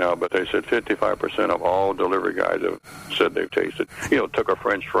did it now, but they said 55% of all delivery guys have said they've tasted, took a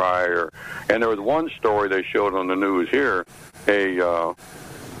French fry. And there was one story they showed on the news here, what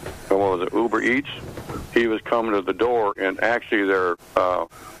was it, Uber Eats? He was coming to the door, and actually their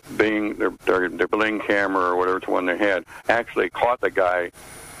Bling camera or whatever one they had actually caught the guy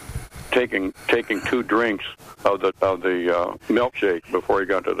taking 2 drinks of the milkshake before he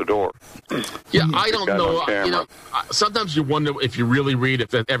got to the door. Yeah, I don't know. Sometimes you wonder if you really read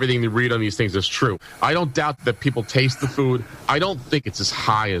if everything you read on these things is true. I don't doubt that people taste the food. I don't think it's as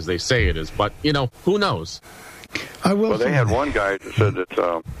high as they say it is, but who knows? Well, they had one guy that said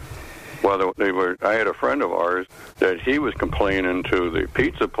that. I had a friend of ours that he was complaining to the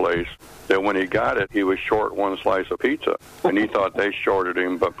pizza place that when he got it, he was short 1 slice of pizza. And he thought they shorted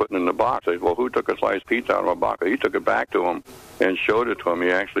him by putting it in the box. They said, well, who took a slice of pizza out of a box? He took it back to him and showed it to him. He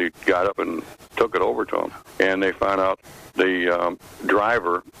actually got up and took it over to him. And they found out the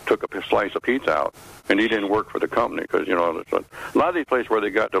driver took a slice of pizza out. And he didn't work for the company because, a lot of these places where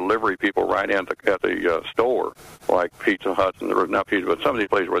they got delivery people right at the store, like Pizza Hut, not pizza, but some of these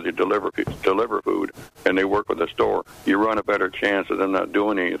places where they deliver food and they work with the store, you run a better chance of them not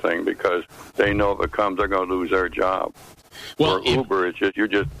doing anything because they know if it comes, they're going to lose their job. Well, Uber, it's just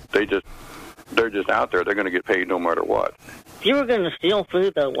they're just out there. They're going to get paid no matter what. If you were going to steal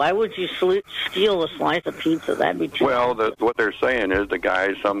food, though, why would you steal a slice of pizza? That'd be too what they're saying is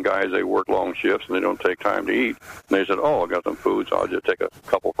some guys, they work long shifts and they don't take time to eat. And they said, I got some food, so I'll just take a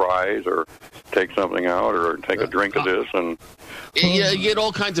couple fries or take something out or take a drink of this. And you get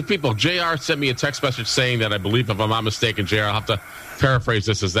all kinds of people. JR sent me a text message saying that, I believe, if I'm not mistaken, JR, I'll have to paraphrase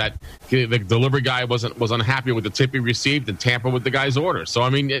this, is that the delivery guy was unhappy with the tip he received and tampered with the guy's order. So, I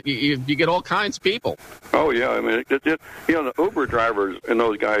mean, you get all kinds of people. Oh, yeah. I mean, the Uber drivers and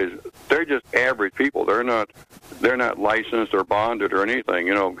those guys, they're just average people. They're not licensed or bonded or anything,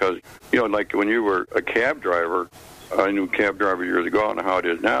 because, like when you were a cab driver, I knew cab driver years ago. I don't know how it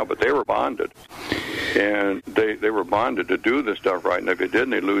is now, but they were bonded. And they were bonded to do this stuff right. And if they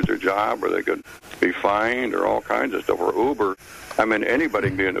didn't, they'd lose their job or they could be fined or all kinds of stuff. Or Uber, I mean, anybody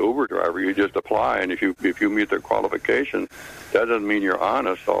can be an Uber driver. You just apply, and if you meet their qualifications, that doesn't mean you're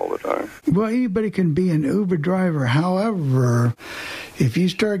honest all the time. Well, anybody can be an Uber driver. However, if you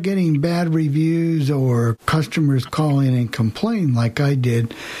start getting bad reviews or customers call in and complain like I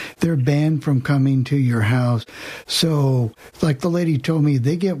did, they're banned from coming to your house. So, like the lady told me,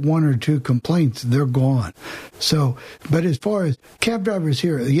 they get 1 or 2 complaints, they're gone. So, but as far as cab drivers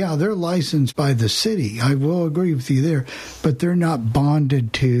here, yeah, they're licensed by the city. I will agree with you there, but they're not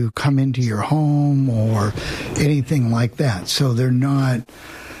bonded to come into your home or anything like that. So they're not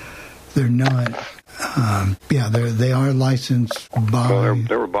they are licensed by. Well,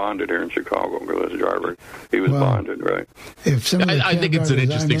 they were bonded here in Chicago. This driver, he was bonded, right? If I think it's an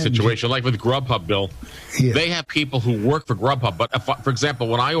interesting situation. Like with Grubhub, Bill, they have people who work for Grubhub. But for example,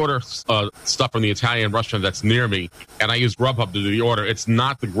 when I order stuff from the Italian restaurant that's near me, and I use Grubhub to do the order, it's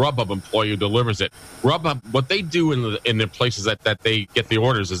not the Grubhub employee who delivers it. Grubhub, what they do in the places that they get the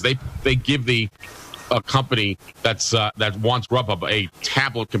orders is they give a company that wants Grubhub a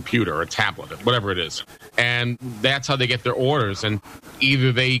tablet computer or a tablet, whatever it is, and that's how they get their orders. And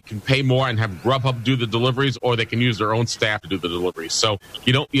either they can pay more and have Grubhub do the deliveries, or they can use their own staff to do the deliveries. So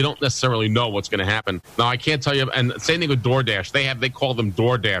you don't necessarily know what's going to happen. Now I can't tell you. And same thing with DoorDash. They call them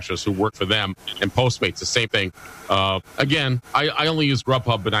DoorDashers who work for them, and Postmates the same thing. Again, I only use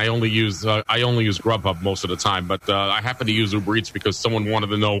Grubhub, and I only use Grubhub most of the time. But I happen to use Uber Eats because someone wanted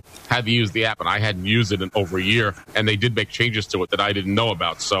to know how to use the app, and I hadn't used it in over a year, and they did make changes to it that I didn't know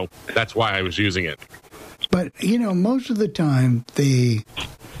about. So that's why I was using it. But most of the time, the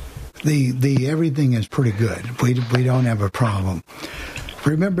everything is pretty good. We don't have a problem.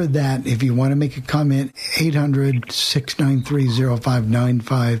 Remember that if you want to make a comment,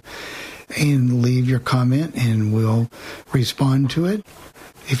 800-693-0595, and leave your comment, and we'll respond to it.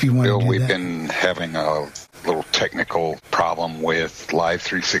 If you want to do we've that. Been having a little technical problem with Live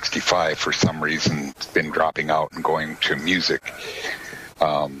 365 for some reason. It's been dropping out and going to music.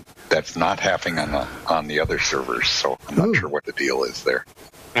 That's not happening on the other servers, so I'm not sure what the deal is there.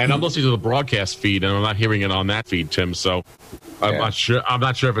 And I'm listening to the broadcast feed, and I'm not hearing it on that feed, Tim. So I'm not sure. I'm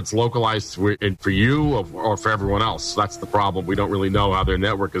not sure if it's localized for you or for everyone else. That's the problem. We don't really know how their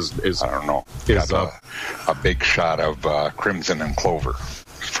network is. I don't know. Got a big shot of Crimson and Clover.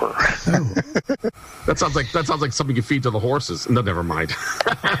 That sounds like something you feed to the horses. No, never mind.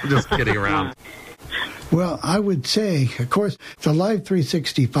 I'm just kidding around. Well, I would say, of course, the Live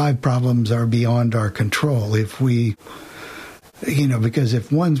 365 problems are beyond our control. If we, because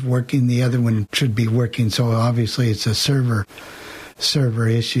if one's working, the other one should be working. So obviously it's a server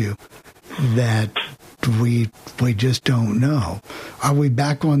issue that we just don't know. Are we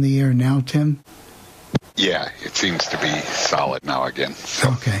back on the air now, Tim? Yeah, it seems to be solid now again.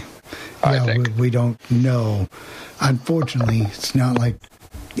 So okay. I think. We don't know. Unfortunately, it's not like,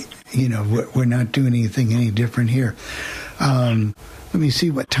 we're not doing anything any different here. Let me see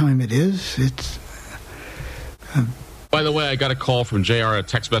what time it is. It's. By the way, I got a call from JR, a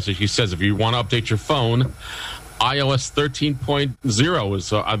text message. He says if you want to update your phone, iOS 13.0 is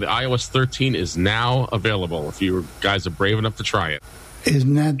the iOS 13 is now available. If you guys are brave enough to try it.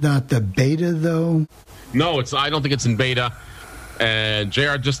 Isn't that not the beta though? No, I don't think it's in beta. And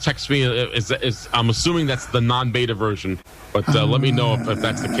JR just texted me. I'm assuming that's the non-beta version, but let me know if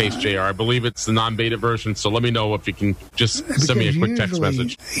that's the case, JR. I believe it's the non-beta version, so let me know if you can just send me a quick text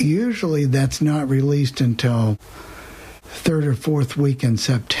message. Usually that's not released until third or fourth week in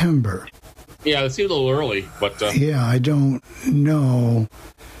September. Yeah, it seems a little early, but... Yeah, I don't know.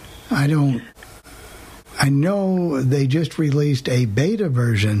 I know they just released a beta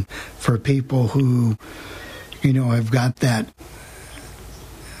version for people who, have got that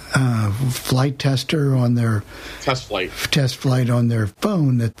flight tester on their test flight on their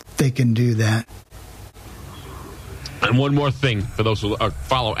phone that they can do that. And one more thing for those who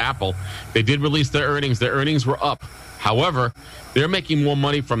follow Apple, they did release their earnings. Their earnings were up. However, they're making more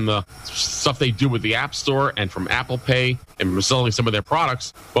money from the stuff they do with the App Store and from Apple Pay and selling some of their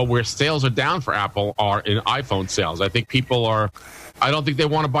products. But where sales are down for Apple are in iPhone sales. I think I don't think they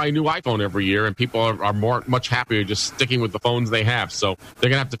want to buy a new iPhone every year, and people are much happier just sticking with the phones they have. So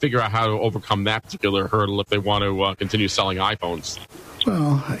they're going to have to figure out how to overcome that particular hurdle if they want to continue selling iPhones.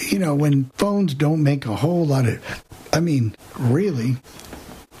 Well, when phones don't make a whole lot of... really,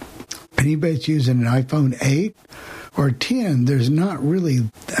 anybody's using an iPhone 8 or 10, there's not really...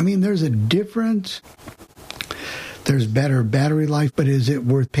 there's a difference. There's better battery life, but is it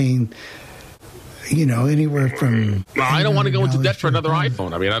worth paying... anywhere from... Well, I don't want to go into debt for another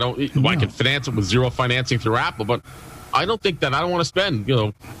iPhone. I can finance it with zero financing through Apple, but I don't want to spend,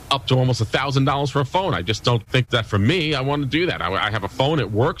 up to almost $1,000 for a phone. I just don't think that for me. I want to do that. I have a phone, it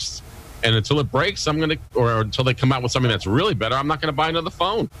works, and until it breaks, or until they come out with something that's really better, I'm not going to buy another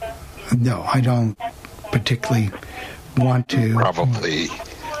phone. No, I don't particularly want to.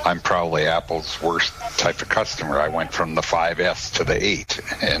 I'm probably Apple's worst type of customer. I went from the 5S to the 8,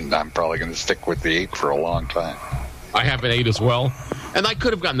 and I'm probably going to stick with the 8 for a long time. I have an 8 as well, and I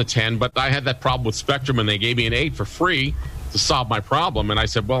could have gotten the 10, but I had that problem with Spectrum, and they gave me an 8 for free to solve my problem, and I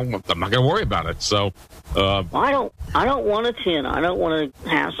said, well, I'm not going to worry about it. So I don't want a 10. I don't want to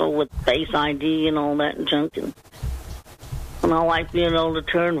hassle with Face ID and all that junk. And I like being able to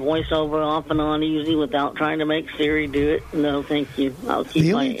turn voiceover off and on easy without trying to make Siri do it. No, thank you. I'll keep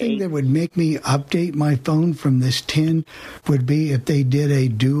the my only thing 8. that would make me update my phone from this 10 would be if they did a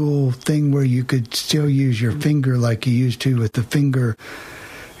dual thing where you could still use your finger like you used to with the finger,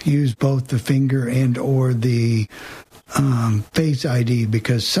 use both the finger and or the Face ID,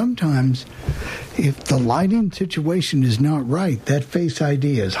 because sometimes if the lighting situation is not right, that Face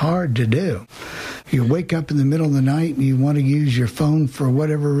ID is hard to do. You wake up in the middle of the night and you want to use your phone for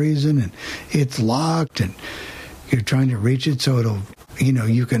whatever reason and it's locked and you're trying to reach it so it'll,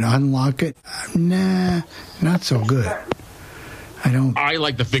 you can unlock it. Nah, not so good. I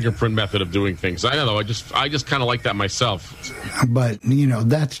like the fingerprint method of doing things. I don't know. I just kind of like that myself. But,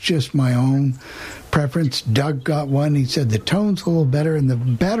 that's just my own preference. Doug got one. He said the tone's a little better and the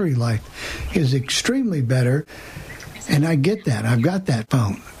battery life is extremely better. And I get that. I've got that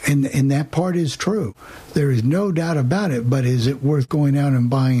phone. And that part is true. There is no doubt about it. But is it worth going out and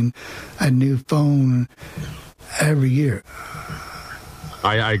buying a new phone every year?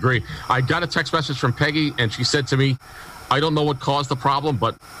 I agree. I got a text message from Peggy, and she said to me, I don't know what caused the problem,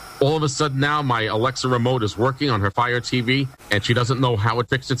 but all of a sudden now my Alexa remote is working on her Fire TV, and she doesn't know how it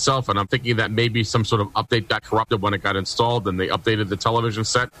fixed itself. And I'm thinking that maybe some sort of update got corrupted when it got installed, and they updated the television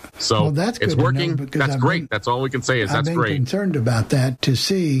set. So that's it's working. That's great. That's all we can say is that's great. I've been concerned about that to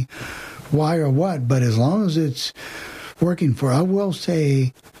see why or what, but as long as it's working I will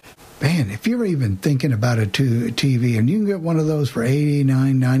say, man, if you're even thinking about a TV, and you can get one of those for $89,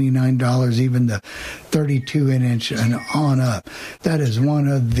 $99, even the 32-inch and on up, that is one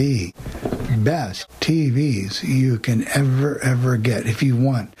of the best TVs you can ever get if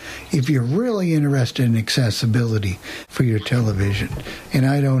you're really interested in accessibility for your television. And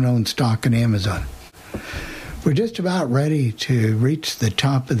I don't own stock in Amazon. We're just about ready to reach the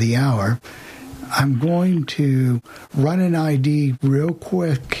top of the hour. I'm going to run an ID real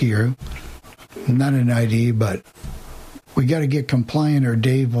quick here. Not an ID, but we got to get compliant or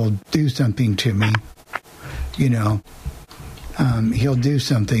Dave will do something to me. He'll do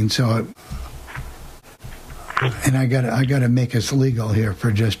something. So, and I got to make us legal here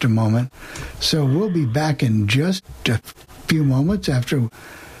for just a moment. So we'll be back in just a few moments after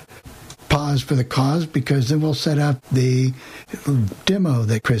pause for the cause, because then we'll set up the demo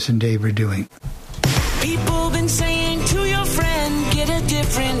that Chris and Dave are doing. People been saying to your friend, get a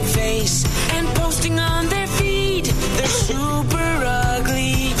different face, and posting on their feed, they're super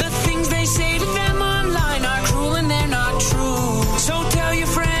ugly. The things they say to them online are cruel and they're not true. So tell your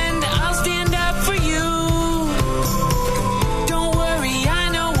friend, I'll stand up for you. Don't worry, I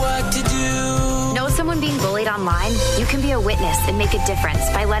know what to do. Know someone being bullied online? You can be a witness and make a difference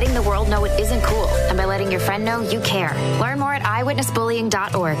by letting the world know it isn't cool, and by letting your friend know you care. Learn more at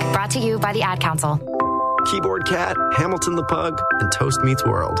eyewitnessbullying.org. Brought to you by the Ad Council. Keyboard Cat, Hamilton the Pug, and Toast Meets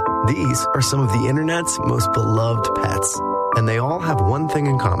World. These are some of the internet's most beloved pets, and they all have one thing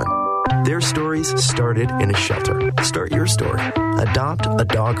in common. Their stories started in a shelter. Start your story. Adopt a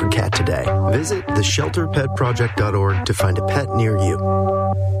dog or cat today. Visit theshelterpetproject.org to find a pet near you.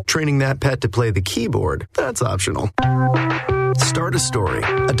 Training that pet to play the keyboard, that's optional. Start a story.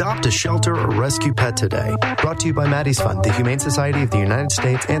 Adopt a shelter or rescue pet today. Brought to you by Maddie's Fund, the Humane Society of the United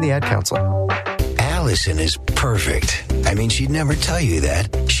States, and the Ad Council. Allison is perfect. I mean, she'd never tell you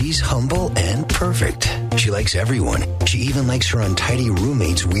that. She's humble and perfect. She likes everyone. She even likes her untidy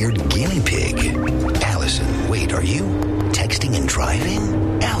roommate's weird guinea pig. Allison, wait, are you texting and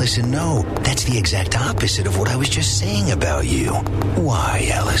driving? Allison, no. That's the exact opposite of what I was just saying about you. Why,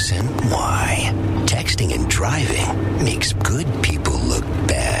 Allison? Why? Texting and driving makes good people look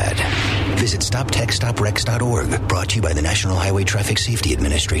bad. Visit StopTextStopWrecks.org. Brought to you by the National Highway Traffic Safety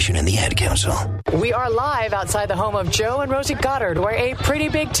Administration and the Ad Council. We are live outside the home of Joe and Rosie Goddard, where a pretty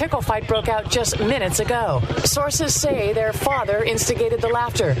big tickle fight broke out just minutes ago. Sources say their father instigated the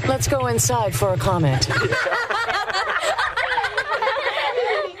laughter. Let's go inside for a comment.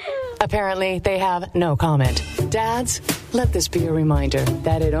 Apparently, they have no comment. Dads, let this be a reminder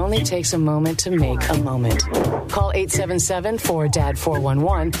that it only takes a moment to make a moment. Call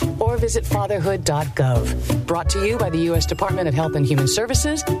 877-4DAD-411 or visit fatherhood.gov. Brought to you by the U.S. Department of Health and Human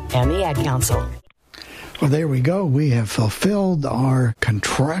Services and the Ad Council. Well, there we go. We have fulfilled our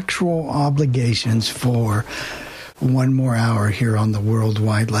contractual obligations for one more hour here on the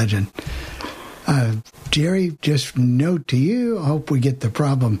Worldwide Legend. Jerry, just note to you, I hope we get the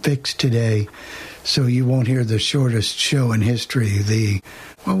problem fixed today so you won't hear the shortest show in history.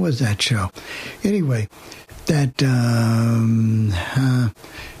 What was that show? Anyway, it's an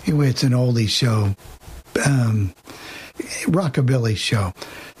oldie show. Rockabilly Show.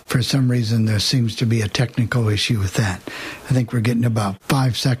 For some reason, there seems to be a technical issue with that. I think we're getting about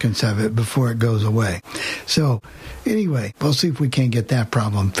 5 seconds of it before it goes away. So, anyway, we'll see if we can get that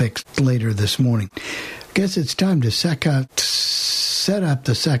problem fixed later this morning. I guess it's time to set up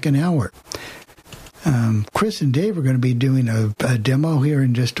the second hour. Chris and Dave are going to be doing a demo here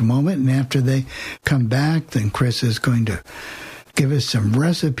in just a moment, and after they come back, then Chris is going to give us some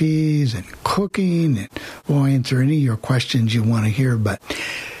recipes and cooking, and we'll answer any of your questions you want to hear. But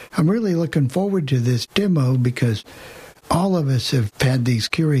I'm really looking forward to this demo because all of us have had these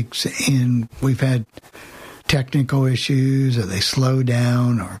Keurigs and we've had technical issues, or they slow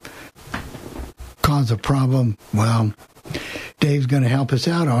down or cause a problem. Well, Dave's going to help us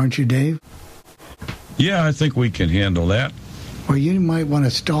out, aren't you, Dave? Yeah, I think we can handle that. Well, you might want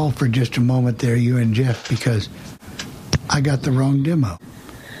to stall for just a moment there, you and Jeff, because I got the wrong demo.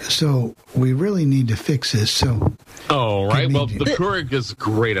 So we really need to fix this. So, oh, right. Well, the Keurig is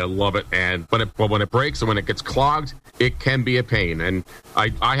great. I love it. And when it breaks and when it gets clogged, it can be a pain. And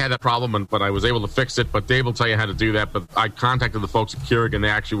I had that problem, but I was able to fix it. But Dave will tell you how to do that. But I contacted the folks at Keurig, and they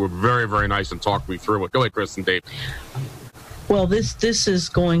actually were very, very nice and talked me through it. Go ahead, Chris and Dave. Well, this is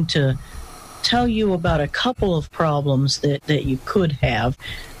going to tell you about a couple of problems that you could have.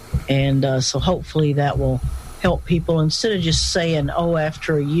 And so hopefully that will help people instead of just saying, oh,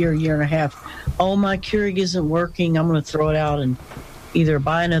 after a year and a half, oh, my Keurig isn't working, I'm going to throw it out and either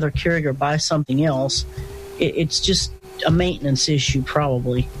buy another Keurig or buy something else. It's just a maintenance issue,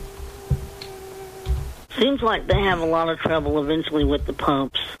 probably. Seems like they have a lot of trouble eventually with the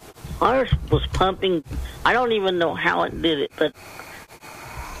pumps. Ours was pumping. I don't even know how it did it, but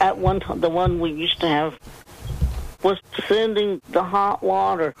at one time, the one we used to have was sending the hot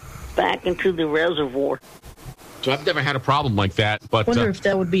water back into the reservoir. So I've never had a problem like that. But I wonder if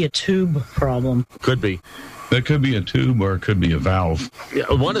that would be a tube problem. Could be. That could be a tube or it could be a valve.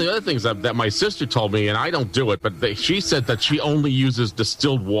 Yeah, one of the other things that my sister told me, and I don't do it, but she said that she only uses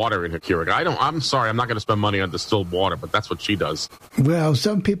distilled water in her Keurig. I'm sorry, I'm not going to spend money on distilled water, but that's what she does. Well,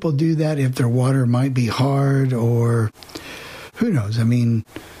 some people do that if their water might be hard or who knows. I mean,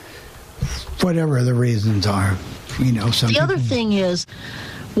 whatever the reasons are, some other thing is,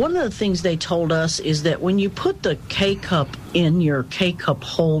 one of the things they told us is that when you put the K-Cup in your K-Cup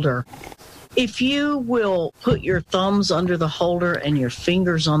holder, if you will put your thumbs under the holder and your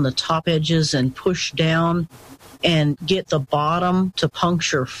fingers on the top edges and push down and get the bottom to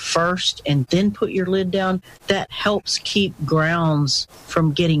puncture first and then put your lid down, that helps keep grounds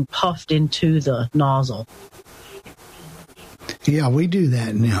from getting puffed into the nozzle. Yeah, we do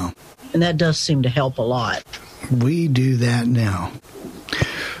that now. And that does seem to help a lot. We do that now.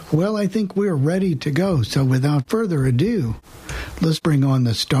 Well, I think we're ready to go. So without further ado, let's bring on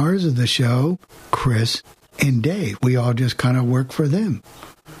the stars of the show, Chris and Dave. We all just kind of work for them.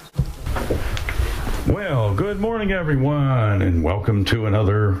 Well, good morning, everyone, and welcome to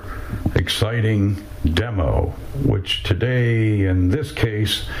another exciting demo, which today, in this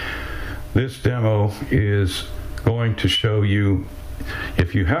case, this demo is going to show you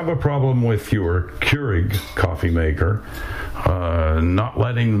if you have a problem with your Keurig coffee maker, not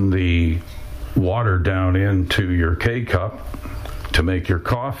letting the water down into your K-Cup to make your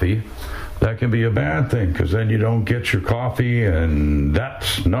coffee, that can be a bad thing because then you don't get your coffee, and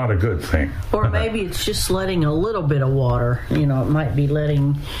that's not a good thing. Or maybe it's just letting a little bit of water. It might be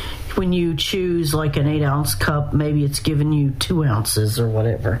letting, when you choose like an 8-ounce cup, maybe it's giving you 2 ounces or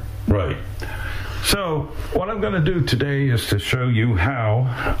whatever. Right. So what I'm going to do today is to show you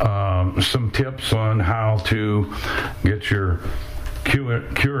how, some tips on how to get your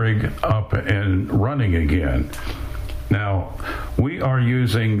Keurig up and running again. Now, we are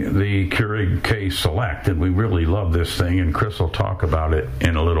using the Keurig K Select, and we really love this thing, and Chris will talk about it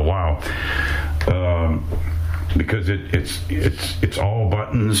in a little while, because it's all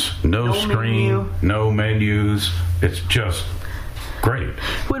buttons, no screen, menu. No menus. It's just great.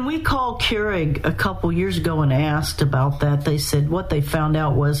 When we called Keurig a couple years ago and asked about that, they said what they found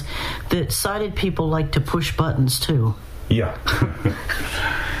out was that sighted people like to push buttons too. Yeah.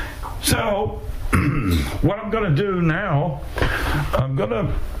 So, what I'm going to do now, I'm going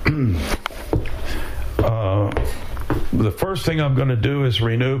to, the first thing I'm going to do is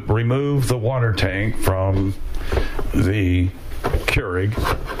remove the water tank from the Keurig.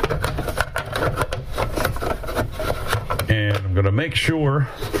 And I'm going to make sure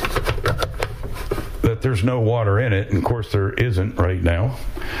that there's no water in it. And of course, there isn't right now.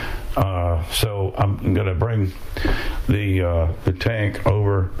 So I'm going to bring the tank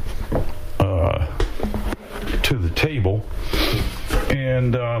over to the table,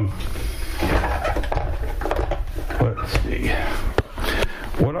 and let's see.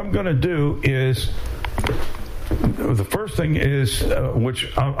 What I'm going to do is, the first thing is,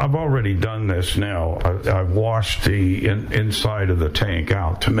 which I've already done this now. I've washed the inside of the tank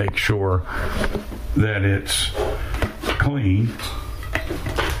out to make sure that it's clean.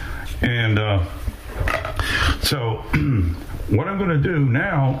 And so what I'm going to do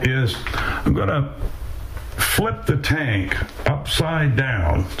now is I'm going to flip the tank upside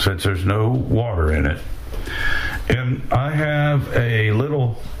down since there's no water in it. And I have a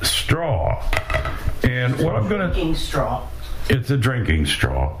little straw. And what I'm going to... Drinking straw. It's a drinking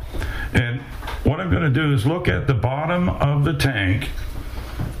straw. And what I'm going to do is look at the bottom of the tank.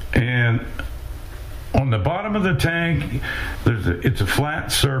 And on the bottom of the tank, it's a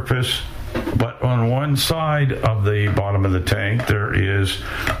flat surface. But on one side of the bottom of the tank, there is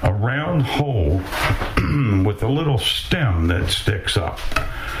a round hole with a little stem that sticks up.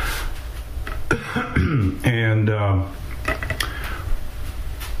 And,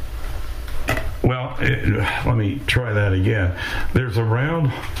 let me try that again. There's a round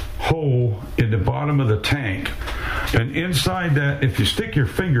hole in the bottom of the tank. And inside that, if you stick your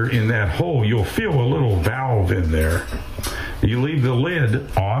finger in that hole, you'll feel a little valve in there. You leave the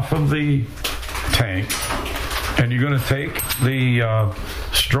lid off of the tank, and you're going to take the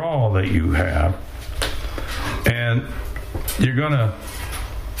straw that you have, and you're going to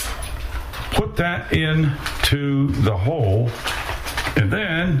put that into the hole, and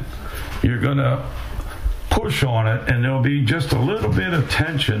then you're going to push on it, and there'll be just a little bit of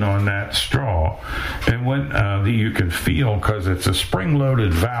tension on that straw. And when you can feel, because it's a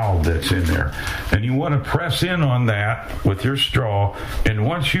spring-loaded valve that's in there, and you want to press in on that with your straw. And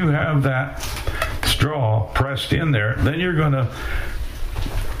once you have that straw pressed in there, then you're going to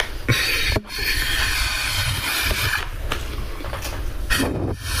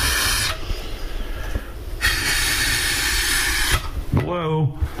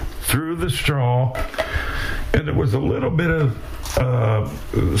blow through the straw. And there was a little bit of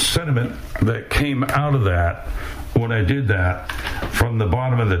sediment that came out of that when I did that from the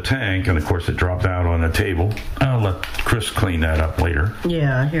bottom of the tank. And, of course, it dropped out on the table. I'll let Chris clean that up later.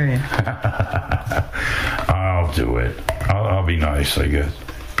 Yeah, I hear you. I'll do it. I'll be nice, I guess.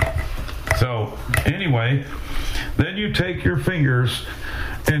 So, anyway, then you take your fingers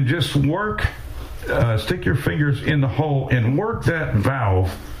and just stick your fingers in the hole and work that valve.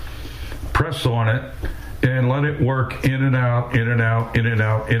 Press on it. And let it work in and out, in and out, in and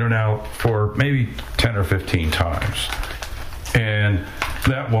out, in and out for maybe 10 or 15 times. And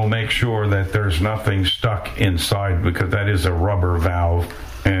that will make sure that there's nothing stuck inside, because that is a rubber valve.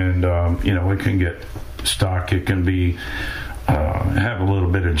 And, it can get stuck. It can be have a little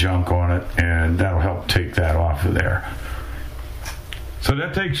bit of junk on it, and that'll help take that off of there. So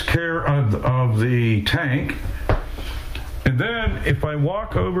that takes care of the tank. And then if I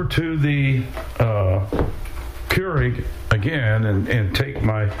walk over to the Keurig again and take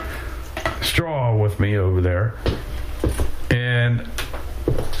my straw with me over there, and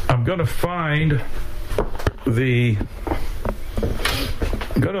I'm going to find the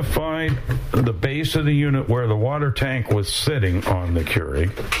base of the unit where the water tank was sitting on the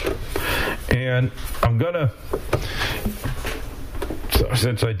Keurig, and I'm going to,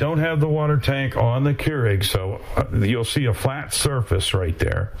 since I don't have the water tank on the Keurig, so you'll see a flat surface right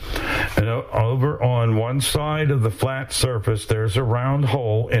there. And over on one side of the flat surface, there's a round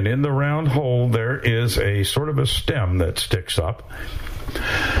hole. And in the round hole, there is a sort of a stem that sticks up.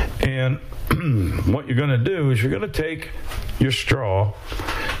 And what you're going to do is you're going to take your straw,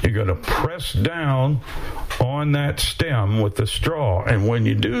 you're going to press down on that stem with the straw. And when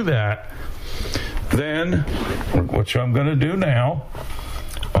you do that, then, which I'm going to do now,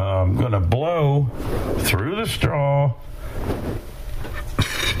 I'm going to blow through the straw.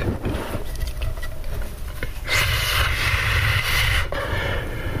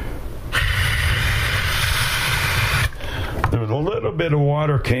 There was a little bit of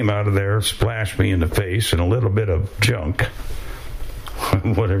water came out of there, splashed me in the face, and a little bit of junk.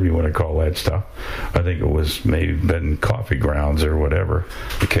 Whatever you want to call that stuff. I think it was maybe been coffee grounds or whatever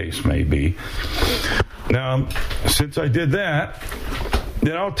the case may be. Now, since I did that,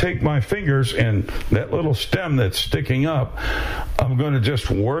 then I'll take my fingers and that little stem that's sticking up, I'm going to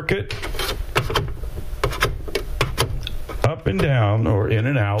just work it up and down or in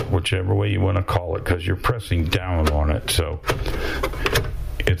and out, whichever way you want to call it, because you're pressing down on it. So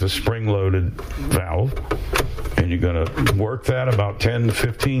it's a spring-loaded valve. And you're going to work that about 10 to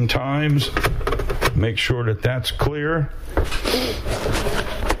 15 times. Make sure that that's clear.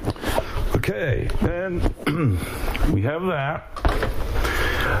 Okay, then we have that.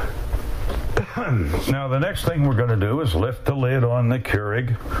 Now, the next thing we're going to do is lift the lid on the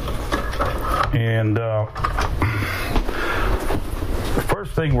Keurig. And the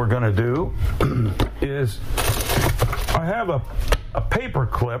first thing we're going to do is I have a paper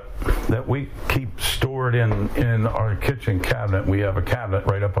clip that we keep stored in our kitchen cabinet. We have a cabinet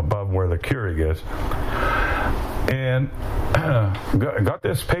right up above where the Keurig is. And got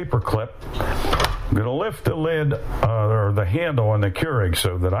this paper clip. I'm going to lift the lid or the handle on the Keurig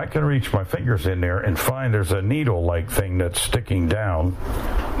so that I can reach my fingers in there and find there's a needle-like thing that's sticking down.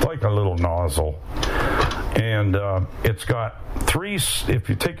 It's like a little nozzle. And it's got three, if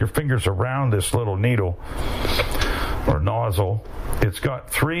you take your fingers around this little needle or nozzle, it's got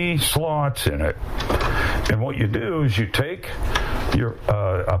 3 slots in it. And what you do is you take your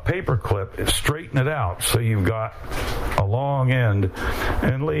a paper clip, straighten it out so you've got a long end,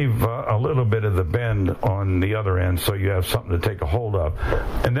 and leave a little bit of the bend on the other end so you have something to take a hold of.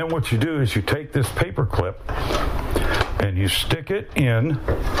 And then what you do is you take this paper clip and you stick it in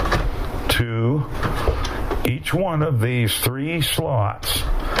to each one of these 3 slots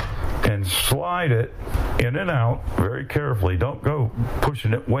and slide it in and out very carefully. Don't go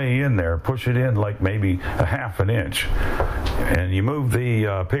pushing it way in there. Push it in like maybe a half an inch. And you move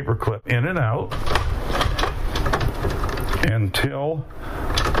the paper clip in and out until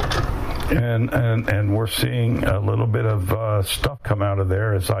and we're seeing a little bit of stuff come out of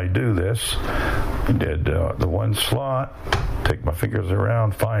there as I do this. I did the one slot, take my fingers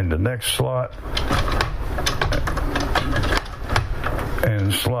around, find the next slot,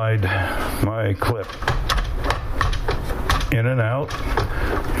 and slide my clip in and out.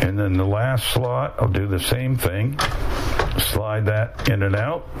 And then the last slot, I'll do the same thing. Slide that in and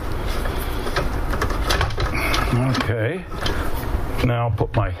out. Okay. Now I'll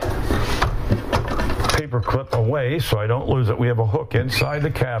put my paper clip away so I don't lose it. We have a hook inside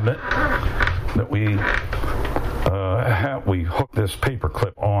the cabinet that we hook this paper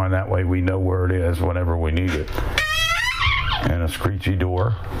clip on. That way we know where it is whenever we need it. And a screechy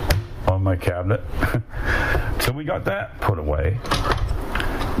door on my cabinet. So we got that put away.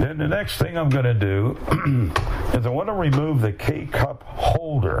 Then the next thing I'm going to do is I want to remove the K-cup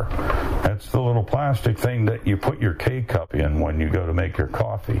holder. That's the little plastic thing that you put your K-cup in when you go to make your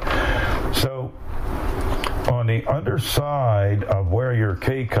coffee. So on the underside of where your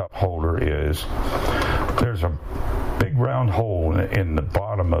K-cup holder is, there's a big round hole in the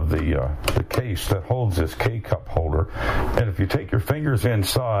bottom of the case that holds this K-cup holder. And if you take your fingers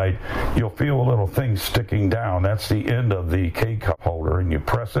inside, you'll feel a little thing sticking down. That's the end of the K-cup holder. And you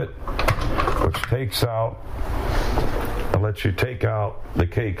press it, which takes out, and lets you take out the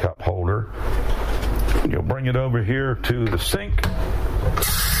K-cup holder. You'll bring it over here to the sink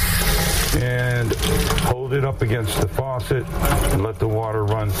and hold it up against the faucet and let the water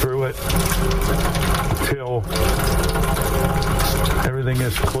run through it until everything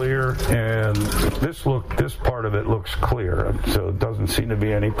is clear. And this part of it looks clear, so it doesn't seem to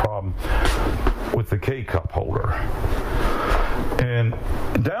be any problem with the K-cup holder. And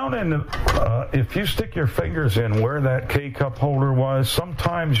down in the, if you stick your fingers in where that K-cup holder was,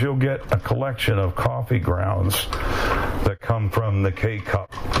 sometimes you'll get a collection of coffee grounds that come from the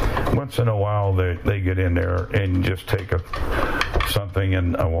K-cup. Once in a while, they get in there, and just take something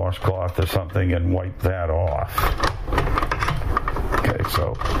and a washcloth or something and wipe that off. Okay,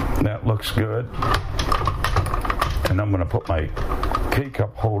 so that looks good. And I'm going to put my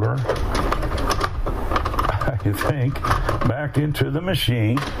K-cup holder, I think, back into the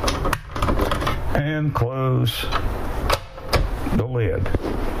machine and close the lid.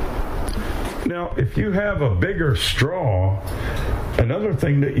 Now, if you have a bigger straw, another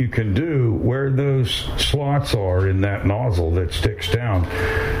thing that you can do where those slots are in that nozzle that sticks down,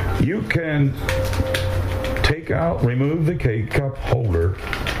 you can remove the K-cup holder.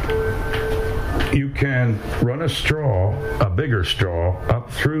 You can run a bigger straw, up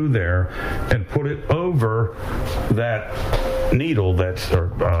through there and put it over that needle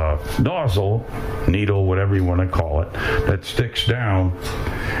nozzle, needle, whatever you want to call it, that sticks down.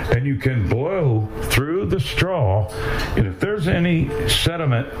 And you can blow through the straw, and if there's any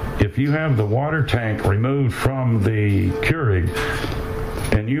sediment, if you have the water tank removed from the Keurig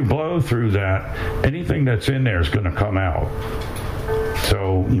and you blow through that, anything that's in there is going to come out.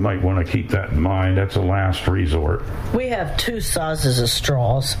 So you might want to keep that in mind. That's a last resort. We have 2 sizes of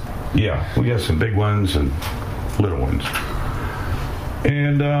straws. Yeah, we got some big ones and little ones.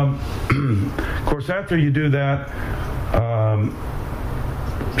 And, of course, after you do that,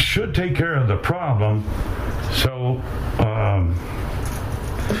 should take care of the problem. So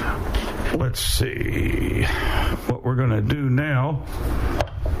let's see what we're going to do now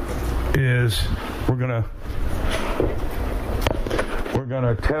is we're gonna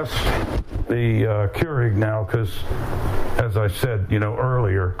test the Keurig now, because as I said,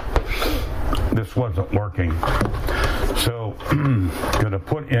 earlier, this wasn't working. So gonna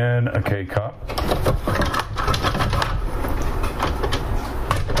put in a K-cup.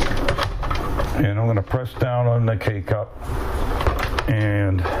 And I'm gonna press down on the K-cup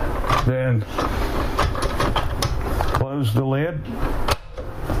and then close the lid.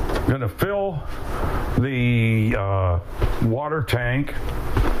 Gonna fill the water tank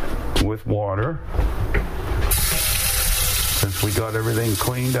with water, since we got everything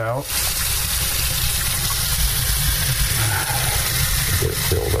cleaned out. Get it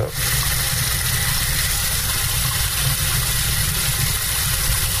filled up.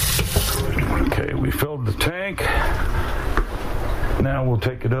 Okay, we filled the tank. Now we'll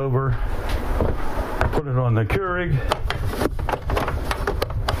take it over, put it on the Keurig,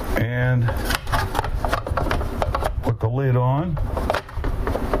 and put the lid on.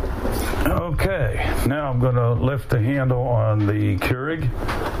 Okay, now I'm going to lift the handle on the Keurig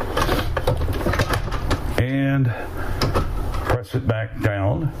and press it back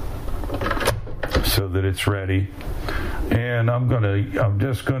down so that it's ready. And I'm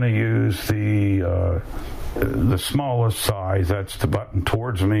just going to use the smallest size. That's the button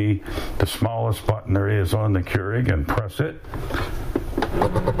towards me, the smallest button there is on the Keurig, and press it.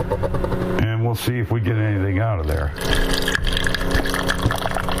 And we'll see if we get anything out of there.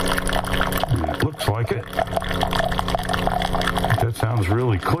 It looks like it. That sounds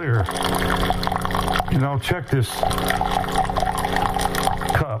really clear. And I'll check this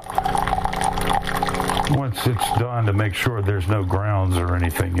cup once it's done to make sure there's no grounds or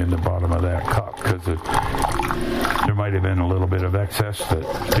anything in the bottom of that cup, because there might have been a little bit of excess that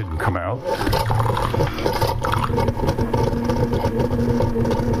didn't come out.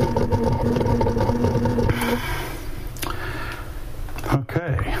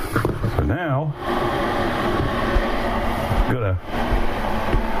 Okay, so now I'm gonna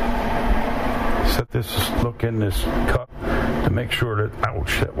set this, look in this cup to make sure that,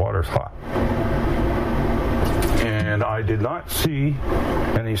 ouch, that water's hot. And I did not see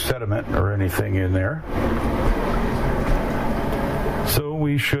any sediment or anything in there. So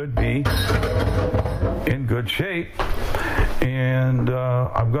we should be in good shape. And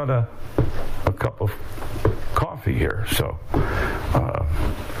I've got a cup of coffee here. So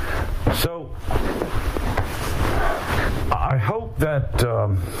I hope that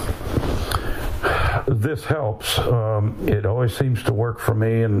this helps. It always seems to work for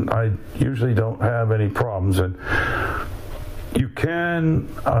me, and I usually don't have any problems. And you can,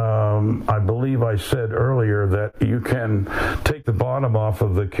 I believe I said earlier that you can take the bottom off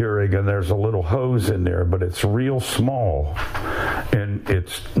of the Keurig, and there's a little hose in there, but it's real small, and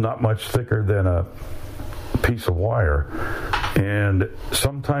it's not much thicker than a piece of wire. And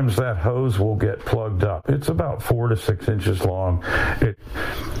sometimes that hose will get plugged up. It's about 4 to 6 inches long.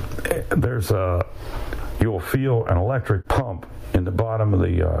 You'll feel an electric pump in the bottom of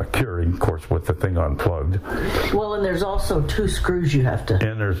the Keurig, of course, with the thing unplugged. Well, and there's also 2 screws you have to...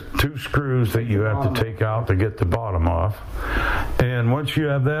 And there's 2 screws that you have to take out to get the bottom off. And once you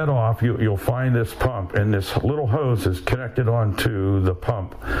have that off, you'll find this pump, and this little hose is connected onto the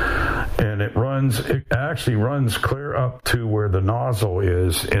pump. And it actually runs clear up to where the nozzle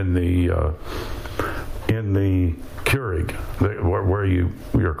is in the Keurig, where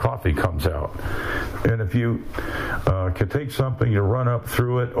your coffee comes out. And if you can take something to run up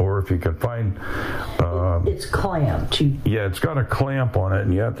through it, or if you can find... it's clamped. Yeah, it's got a clamp on it,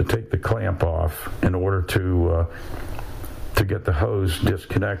 and you have to take the clamp off in order to get the hose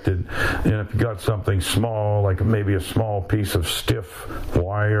disconnected. And if you got something small, like maybe a small piece of stiff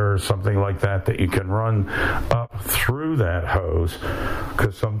wire or something like that you can run up through that hose,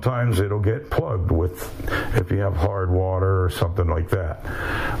 because sometimes it'll get plugged if you have hard water or something like that.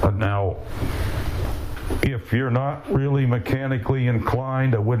 Now, if you're not really mechanically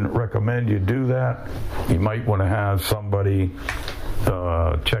inclined, I wouldn't recommend you do that. You might want to have somebody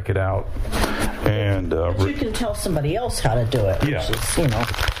check it out. And but you can tell somebody else how to do it, which is,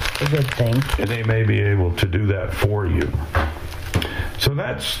 a good thing. And they may be able to do that for you. So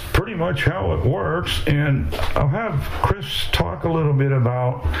that's pretty much how it works. And I'll have Chris talk a little bit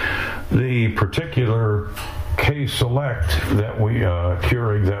about the particular K-Select that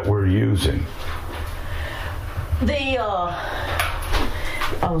Keurig that we're using.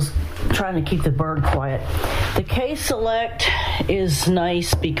 I was trying to keep the bird quiet. The K-Select is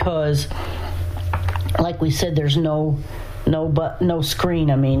nice because, like we said, there's no screen,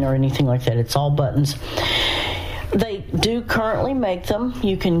 or anything like that. It's all buttons. They do currently make them.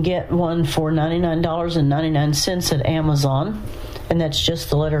 You can get one for $99.99 at Amazon, and that's just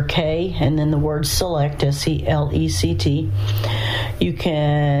the letter K and then the word select, SELECT. You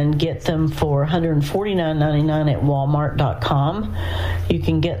can get them for $149.99 at Walmart.com. You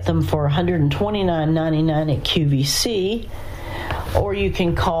can get them for $129.99 at QVC. Or you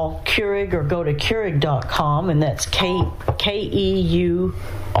can call Kuerig or go to Kuerig.com, and that's Keurig.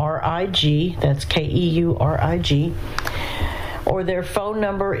 That's Keurig. Or their phone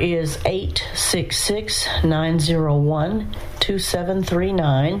number is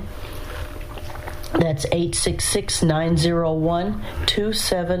 866-901-2739. That's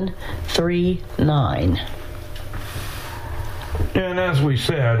 866-901-2739. And as we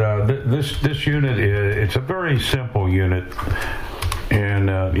said, this unit it's a very simple unit, and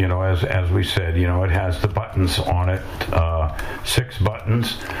as we said, it has the buttons on it, 6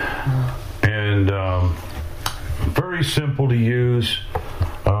 buttons, and very simple to use.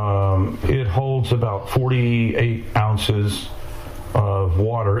 It holds about 48 ounces of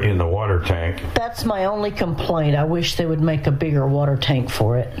water in the water tank. That's my only complaint. I wish they would make a bigger water tank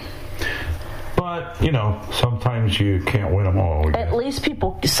for it. But, sometimes you can't win them all. At least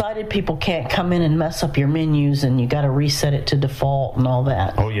sighted people can't come in and mess up your menus, and you got to reset it to default and all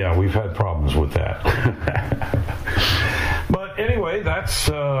that. Oh, yeah, we've had problems with that. But anyway, that's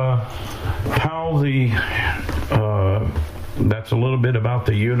that's a little bit about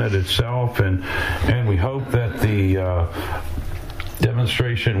the unit itself, and we hope that the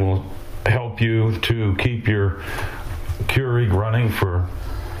demonstration will help you to keep your Keurig running for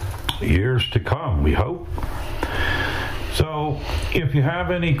years to come, we hope. So if you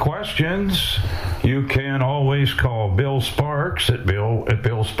have any questions, you can always call Bill Sparks at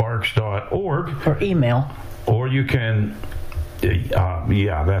billsparks.org. Or email. Or you can,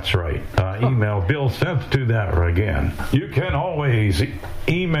 that's right, email Bill. Let's do that again. You can always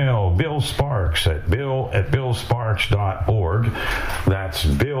email Bill Sparks at bill@billsparks.org. That's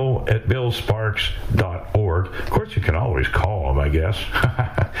bill@billsparks.org. Of course, you can always call him, I guess.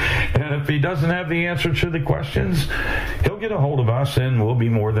 And if he doesn't have the answer to the questions, he'll get a hold of us, and we'll be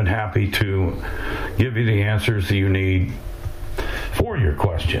more than happy to give you the answers that you need for your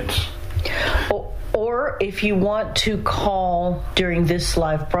questions. Or if you want to call during this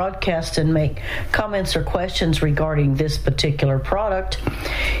live broadcast and make comments or questions regarding this particular product,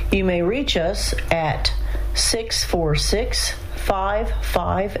 you may reach us at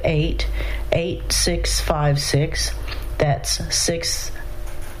 646-558-8656. That's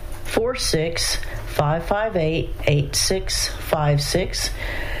 646-558-8656.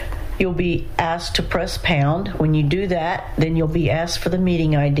 You'll be asked to press pound. When you do that, then you'll be asked for the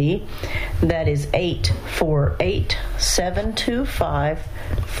meeting ID. That is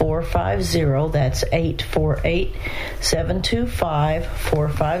 848-725-450. That's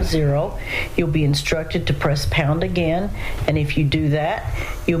 848-725-450. You'll be instructed to press pound again, and if you do that,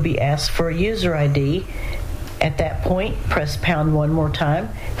 you'll be asked for a user ID. At that point, press pound one more time,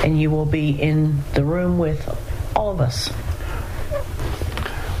 and you will be in the room with all of us.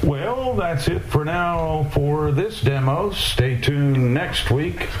 Well, that's it for now for this demo. Stay tuned next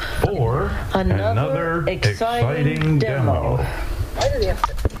week for another exciting demo. Why do they have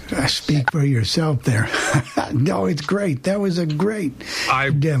to? Speak for yourself there. No, it's great. That was a great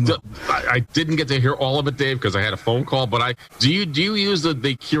demo. I didn't get to hear all of it, Dave, because I had a phone call. But do you use the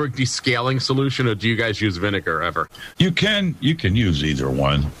Keurig descaling solution, or do you guys use vinegar ever? You can use either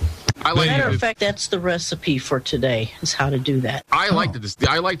one. Matter of fact, that's the recipe for today, is how to do that. I like to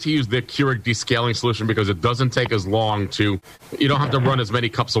use the Keurig descaling solution because it doesn't take as long to. You don't have to run as many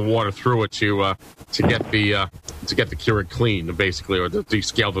cups of water through it to get the Keurig clean, basically, or to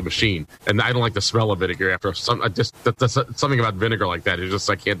descale the machine. And I don't like the smell of vinegar after something about vinegar like that. It's just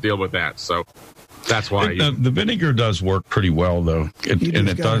I can't deal with that. So that's why the vinegar does work pretty well, though.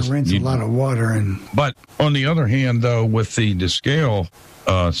 It does rinse a lot of water. But on the other hand, though, with the descale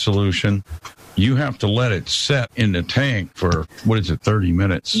solution, you have to let it set in the tank for 30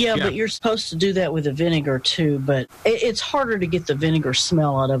 minutes. Yeah, but you're supposed to do that with the vinegar too, but it's harder to get the vinegar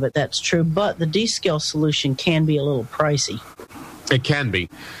smell out of it, that's true, but the descale solution can be a little pricey. It can be.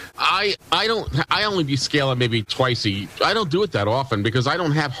 I only descale it maybe twice a year. I don't do it that often because I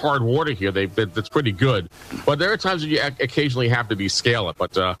don't have hard water here. That's pretty good. But there are times when you occasionally have to descale it.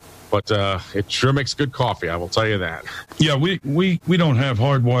 But it sure makes good coffee, I will tell you that. Yeah, we don't have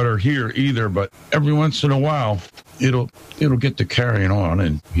hard water here either, but every once in a while it'll get to carrying on,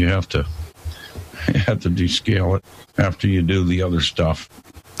 and you have to descale it after you do the other stuff.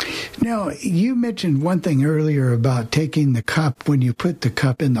 Now, you mentioned one thing earlier about taking the cup when you put the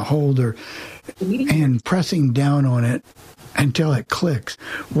cup in the holder and pressing down on it until it clicks.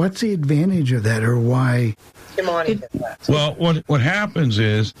 What's the advantage of that, or why? Well, what happens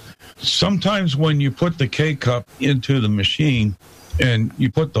is sometimes when you put the K-cup into the machine and you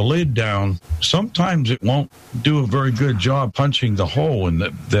put the lid down, sometimes it won't do a very good job punching the hole in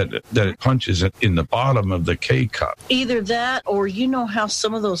that it punches it in the bottom of the K-cup. Either that, or you know how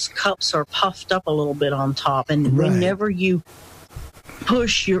some of those cups are puffed up a little bit on top, and Right. whenever you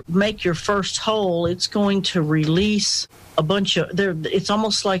make your first hole, it's going to release a bunch of it's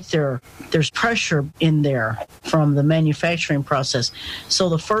almost like there's pressure in there from the manufacturing process. So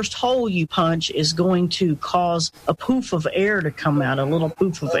the first hole you punch is going to cause a poof of air to come out, a little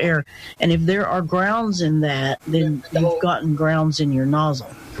poof of air. And if there are grounds in that, then you've gotten grounds in your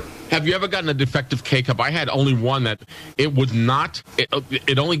nozzle. Have you ever gotten a defective K-cup? I had only one that it would not.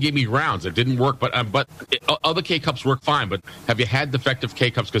 It only gave me grounds. It didn't work, but other K-cups work fine. But have you had defective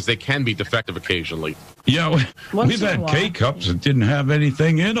K-cups? Because they can be defective occasionally. Yeah, we've had K-cups that didn't have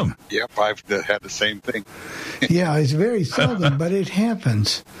anything in them. Yep, I've had the same thing. Yeah, it's very seldom, but it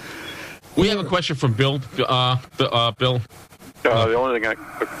happens. We have a question from Bill. Bill. The only thing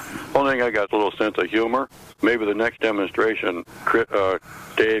I got a little sense of humor. Maybe the next demonstration,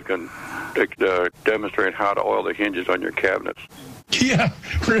 Dave can demonstrate how to oil the hinges on your cabinets. Yeah,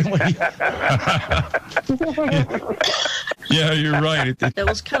 really. Yeah, you're right. That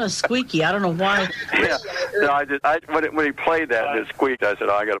was kind of squeaky. I don't know why. Yeah, no, when he played that and it squeaked, I said,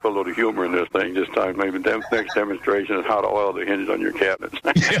 I got to put a little humor in this thing this time. Maybe the next demonstration is how to oil the hinges on your cabinets.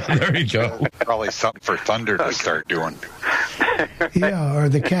 Yeah, there you go. Probably something for Thunder to start doing. Yeah, or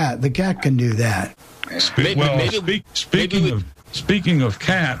the cat. The cat can do that. Speaking of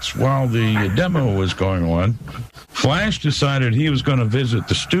cats, while the demo was going on, Flash decided he was going to visit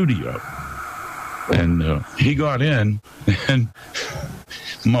the studio. And he got in, and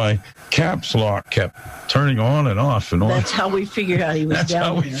my caps lock kept turning on and off and on. That's how we figured out he was That's down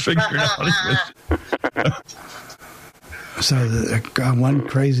how we there. figured out he was. So one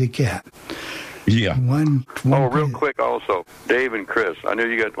crazy cat. Yeah. One real quick also, Dave and Chris, I know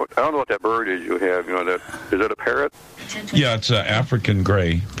you got, I don't know what that bird is you have, is it a parrot? Yeah, it's an African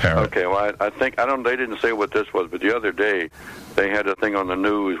gray parrot. Okay, well, I think, they didn't say what this was, but the other day they had a thing on the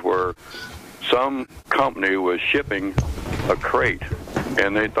news where some company was shipping a crate,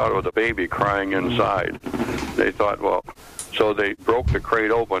 and they thought it was a baby crying inside. They thought, so they broke the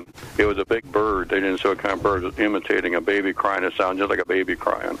crate open. It was a big bird. They didn't say what kind of bird. It was imitating a baby crying. It sounded just like a baby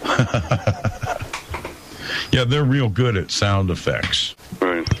crying. Yeah, they're real good at sound effects.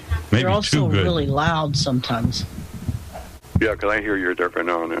 Right. Maybe They're also too good. really loud sometimes. Yeah, because I hear yours every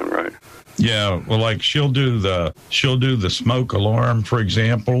now and then, right? Yeah, well, like she'll do the smoke alarm, for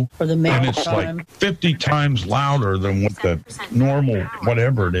example, or the mail and it's chime. like 50 times louder than what the normal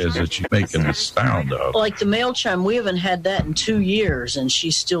whatever it is that she's making the sound of. Like the mail chime, we haven't had that in 2 years, and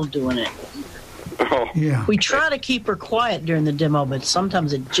she's still doing it. Oh. Yeah. We try to keep her quiet during the demo, but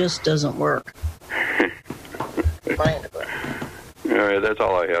sometimes it just doesn't work. Yeah, that's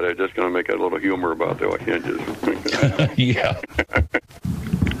all I had. I was just going to make a little humor about the hinges. Yeah.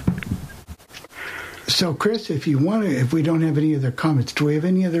 So, Chris, if we don't have any other comments, do we have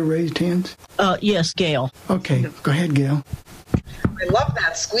any other raised hands? Yes, Gail. Okay, go ahead, Gail. I love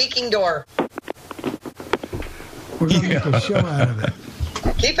that squeaking door. We're going to make a show out of it.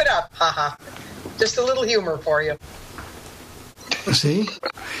 Keep it up, haha. Just a little humor for you. See,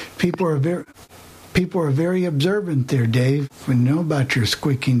 people are very observant there, Dave. We know about your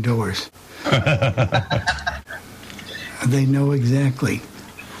squeaking doors. They know exactly.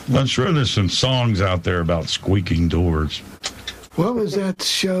 I'm sure there's some songs out there about squeaking doors. What was that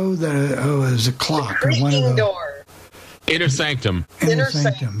show that? It was a clock or one of those. Door. Inner Sanctum. Inner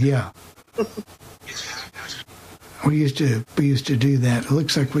Sanctum, yeah. We used to do that. It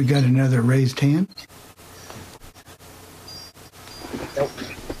looks like we got another raised hand. Nope.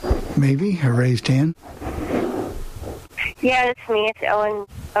 Maybe a raised hand. Yeah, it's me. It's Ellen.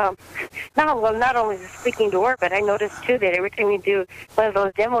 Not only the squeaking door, but I noticed too that every time you do one of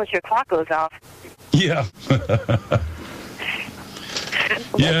those demos, your clock goes off. Yeah.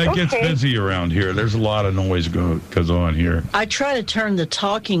 Yeah, it gets busy around here. There's a lot of noise goes on here. I try to turn the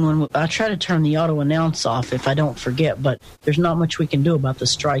auto announce off if I don't forget, but there's not much we can do about the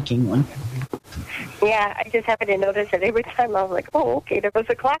striking one. Yeah, I just happened to notice it every time. I was like, oh, okay, there goes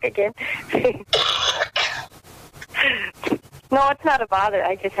the clock again. No, it's not a bother.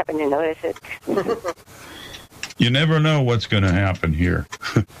 I just happened to notice it. You never know what's going to happen here.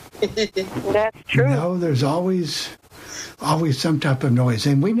 That's true. No, there's always some type of noise,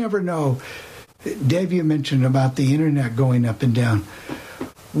 and we never know. Dave, you mentioned about the internet going up and down.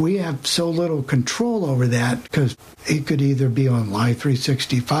 we have so little control over that because it could either be on Live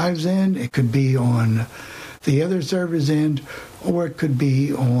 365's end, it could be on the other server's end, or it could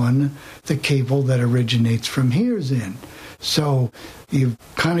be on the cable that originates from here's end. So you've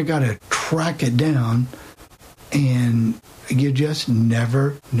kind of got to track it down, and you just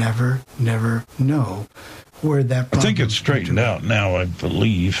never know where that problem I think it's straightened out now, I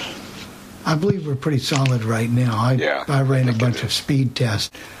believe. I believe we're pretty solid right now. I ran a bunch of speed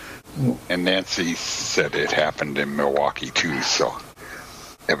tests. And Nancy said it happened in Milwaukee, too, so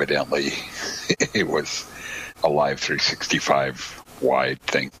evidently it was a Live 365 wide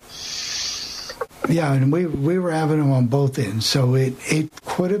thing. Yeah, and we were having them on both ends, so it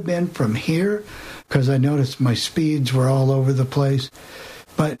could have been from here, because I noticed my speeds were all over the place,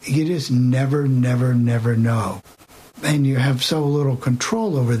 but you just never know, and you have so little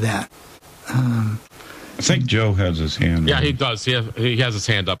control over that. I think Joe has his hand up. Yeah, he does. He has his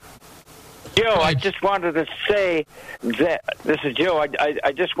hand up. Joe, I just wanted to say that, this is Joe,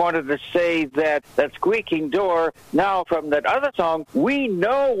 I just wanted to say that squeaking door, now from that other song, we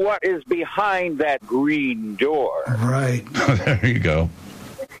know what is behind that green door. Right. There you go.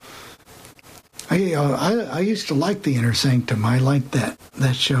 I used to like the Inner Sanctum. I liked that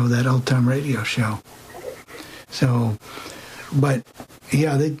show, that old-time radio show. So, but,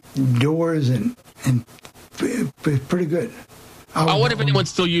 yeah, the doors and pretty good. I wonder if anyone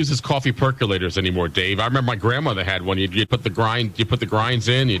still uses coffee percolators anymore, Dave. I remember my grandmother had one. You'd put the grinds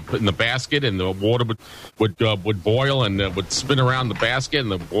in, you'd put in the basket, and the water would boil and would spin around the basket,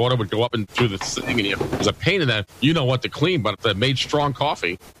 and the water would go up and through the thing. And it was a pain in that. You know what to clean, but it made strong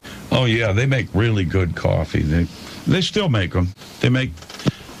coffee. Oh yeah, they make really good coffee. They still make them. They make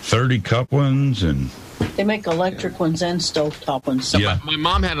 30-cup ones and. They make electric ones and stovetop ones. So yeah. My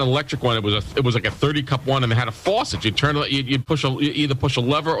mom had an electric one. It was like a 30-cup one, and it had a faucet. You turn it. You'd either push a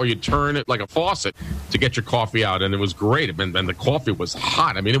lever or you turn it like a faucet to get your coffee out, and it was great. And the coffee was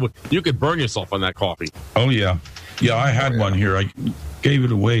hot. I mean, you could burn yourself on that coffee. Oh yeah, I had one here. I gave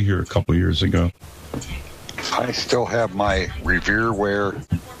it away here a couple years ago. I still have my Revereware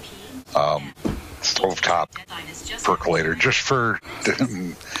stovetop percolator just for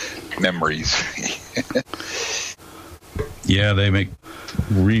memories. Yeah, they make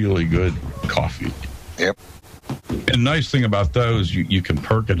really good coffee. Yep. And nice thing about those, you can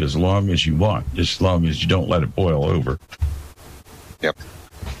perk it as long as you want, as long as you don't let it boil over. Yep.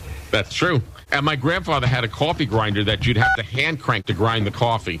 That's true. And my grandfather had a coffee grinder that you'd have to hand crank to grind the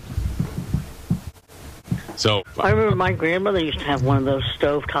coffee. So I remember my grandmother used to have one of those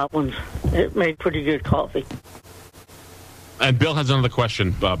stovetop ones. It made pretty good coffee. And Bill has another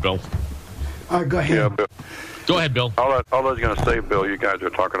question, Bill. Go ahead. Yeah, Bill. Go ahead, Bill. All I was going to say, Bill, you guys are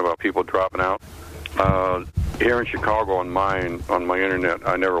talking about people dropping out. Here in Chicago on my internet,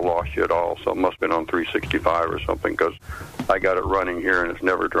 I never lost you at all, so it must have been on 365 or something, because I got it running here and it's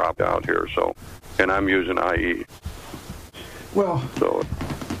never dropped out here. So, and I'm using IE. Well, so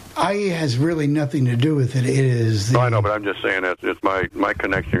IE has really nothing to do with it. It is. I know, but I'm just saying that it's my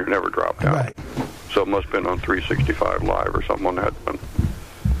connection here never dropped out. Right. So it must have been on 365 Live or something on that one.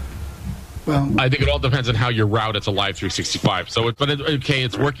 Well, I think it all depends on how you route it to Live 365. So,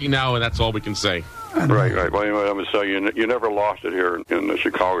 it's working now, and that's all we can say. Right. Well, anyway, I'm going to say you never lost it here in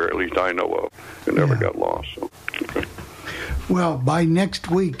Chicago, at least I know of. It never got lost. So. Okay. Well, by next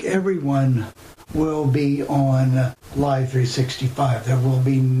week, everyone will be on Live 365. There will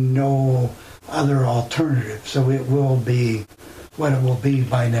be no other alternative. So it will be what it will be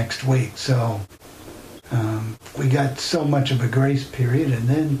by next week. So we got so much of a grace period, and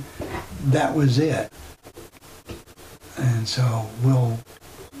then that was it. And so we'll...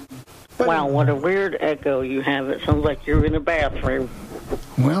 Wow, what a weird echo you have. It sounds like you're in a bathroom.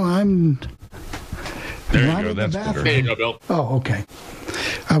 Well, I'm there not you go. in That's the bathroom. There you go, Bill. Oh, okay.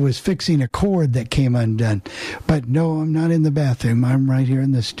 I was fixing a cord that came undone. But no, I'm not in the bathroom. I'm right here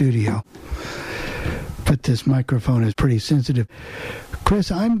in the studio. But this microphone is pretty sensitive.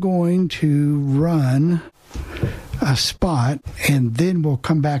 Chris, I'm going to run a spot, and then we'll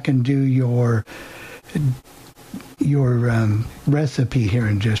come back and do your recipe here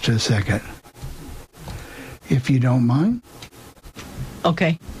in just a second, if you don't mind.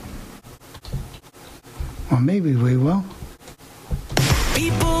 Okay. Well, maybe we will.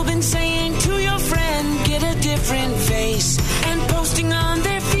 People been saying to your friend, get a different face, and posting on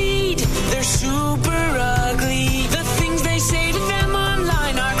their feed, they're super ugly. The things they say to them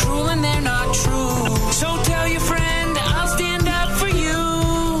online are cruel and they're not true. So tell your friend, I'll stand up for you.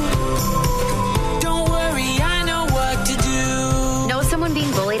 Don't worry, I know what to do. Know someone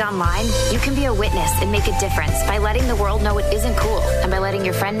being bullied online, you can be a witness and make a difference by letting the world know it isn't cool and by letting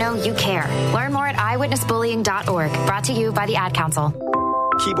your friend know you care. Learn more at eyewitnessbullying.org. Brought to you by the Ad Council.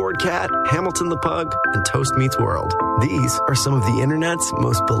 Keyboard Cat, Hamilton the Pug, and Toast Meets World. These are some of the internet's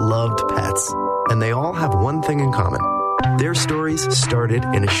most beloved pets, and they all have one thing in common. Their stories started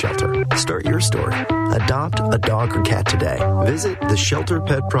in a shelter. Start your story. Adopt a dog or cat today. Visit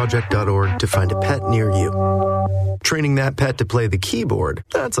theshelterpetproject.org to find a pet near you. Training that pet to play the keyboard,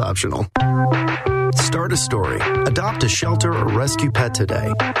 that's optional. Start a story. Adopt a shelter or rescue pet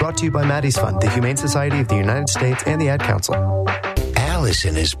today. Brought to you by Maddie's Fund, the Humane Society of the United States, and the Ad Council.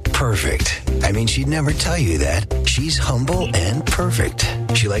 Allison is perfect. I mean, she'd never tell you that. She's humble and perfect.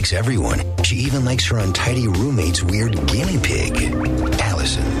 She likes everyone. She even likes her untidy roommate's weird guinea pig.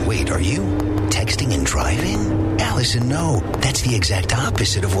 Allison, wait, are you texting and driving? Allison, no. That's the exact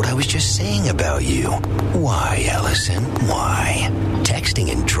opposite of what I was just saying about you. Why, Allison? Why?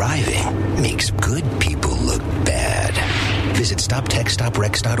 Texting and driving makes good people look bad. Visit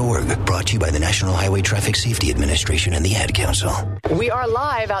StopTextStopWrecks.org. Brought to you by the National Highway Traffic Safety Administration and the Ad Council. We are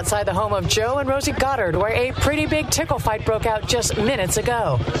live outside the home of Joe and Rosie Goddard, where a pretty big tickle fight broke out just minutes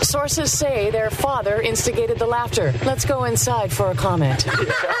ago. Sources say their father instigated the laughter. Let's go inside for a comment.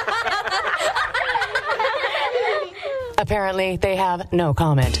 Apparently, they have no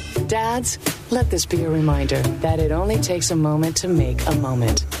comment. Dads, let this be a reminder that it only takes a moment to make a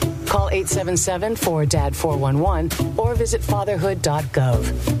moment. Call 877-4DAD-411 or visit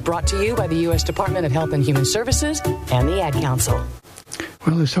fatherhood.gov. Brought to you by the U.S. Department of Health and Human Services and the Ad Council.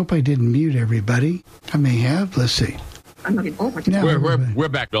 Well, let's hope I didn't mute everybody. I may have. Let's see. We're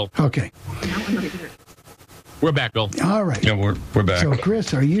back, Bill. Okay. We're back, Bill. All right. Yeah, we're back. So,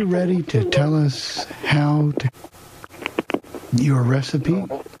 Chris, are you ready to tell us how to your recipe?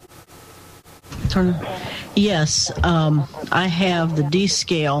 Yes, I have the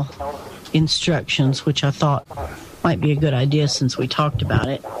descale instructions, which I thought might be a good idea since we talked about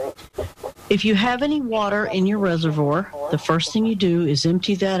it. If you have any water in your reservoir, the first thing you do is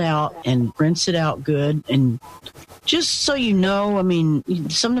empty that out and rinse it out good. And just so you know, I mean,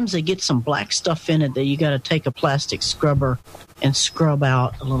 sometimes they get some black stuff in it that you got to take a plastic scrubber and scrub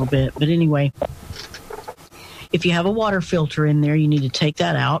out a little bit. But anyway, if you have a water filter in there, you need to take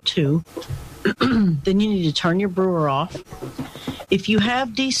that out too. Then you need to turn your brewer off. If you have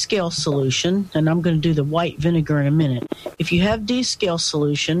descale solution, and I'm going to do the white vinegar in a minute. If you have descale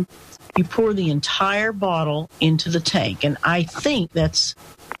solution, you pour the entire bottle into the tank. And I think that's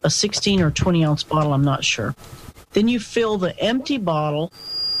a 16 or 20 ounce bottle. I'm not sure. Then you fill the empty bottle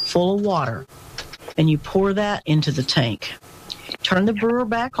full of water and you pour that into the tank. Turn the brewer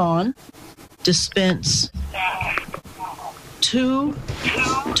back on. Dispense 2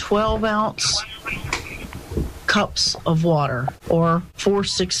 12-ounce cups of water, or 4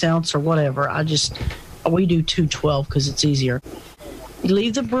 6-ounce or whatever. We do 2 12 because it's easier. You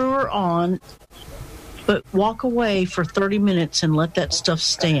leave the brewer on, but walk away for 30 minutes and let that stuff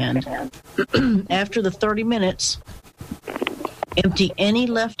stand. After the 30 minutes, empty any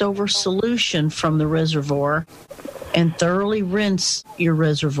leftover solution from the reservoir and thoroughly rinse your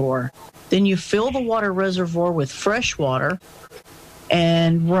reservoir. Then you fill the water reservoir with fresh water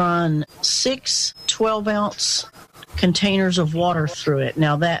and run 6 12-ounce containers of water through it.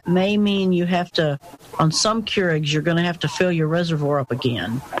 Now, that may mean you have to, on some Keurigs, you're going to have to fill your reservoir up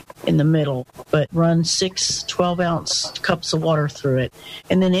again in the middle, but run 6 12-ounce cups of water through it,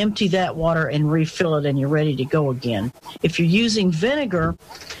 and then empty that water and refill it, and you're ready to go again. If you're using vinegar,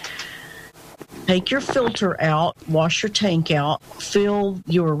 take your filter out, wash your tank out, fill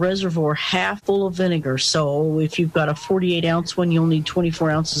your reservoir half full of vinegar. So if you've got a 48-ounce one, you'll need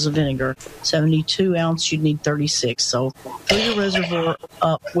 24 ounces of vinegar. 72-ounce, you'd need 36. So fill your reservoir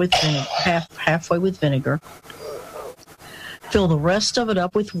up with vinegar, halfway with vinegar. Fill the rest of it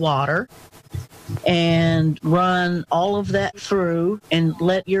up with water and run all of that through and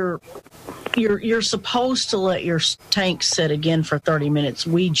let you're supposed to let your tank sit again for 30 minutes.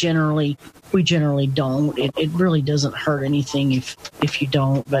 We generally don't. It really doesn't hurt anything if you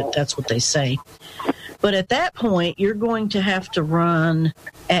don't, but that's what they say. But at that point, you're going to have to run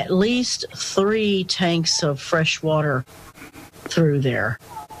at least 3 tanks of fresh water through there.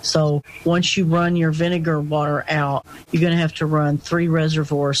 So once you run your vinegar water out, you're going to have to run 3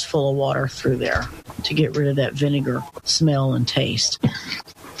 reservoirs full of water through there to get rid of that vinegar smell and taste.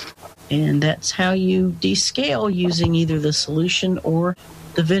 And that's how you descale, using either the solution or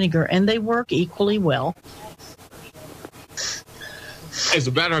the vinegar, and they work equally well. As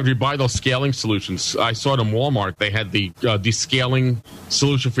a matter of fact, if you buy those scaling solutions, I saw it in Walmart. They had the descaling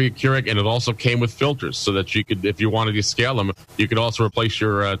solution for your Keurig, and it also came with filters so that you could, if you wanted to descale them, you could also replace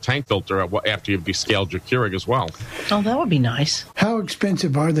your tank filter after you've descaled your Keurig as well. Oh, that would be nice. How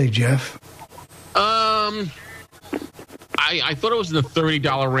expensive are they, Jeff? I thought it was in the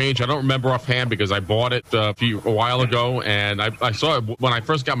 $30 range. I don't remember offhand because I bought it a while ago, and I saw it when I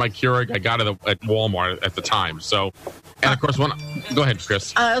first got my Keurig. I got it at Walmart at the time. So, and of course, go ahead,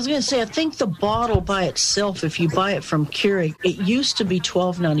 Chris. I was going to say, I think the bottle by itself, if you buy it from Keurig, it used to be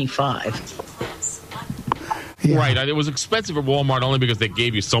 $12.95. Yeah. Right. It was expensive at Walmart only because they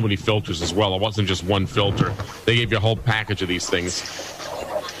gave you so many filters as well. It wasn't just one filter. They gave you a whole package of these things.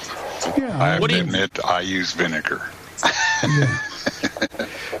 Yeah. I have to admit, I use vinegar. Yeah.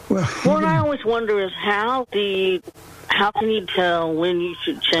 Well, What I always wonder is how can you tell when you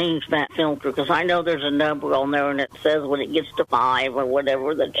should change that filter? Because I know there's a number on there, and it says when it gets to 5 or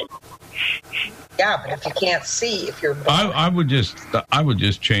whatever. Yeah, but if you can't see, if you're... I would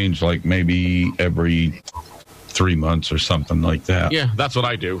just change like maybe every 3 months or something like that. Yeah, that's what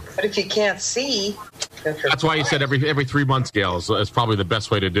I do. But if you can't see... That's why you said every 3 months, Gail, is probably the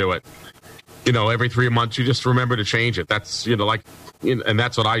best way to do it. Every 3 months, you just remember to change it. That's, and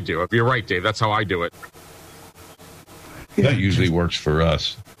that's what I do. If you're right, Dave, that's how I do it. That usually works for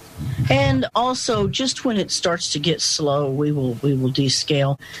us. And also, just when it starts to get slow, we will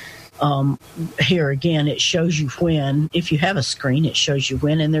descale. Here again, it shows you when. If you have a screen, it shows you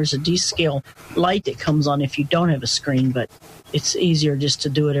when. And there's a descale light that comes on if you don't have a screen, but it's easier just to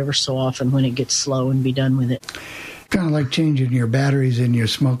do it ever so often when it gets slow and be done with it. Kind of like changing your batteries in your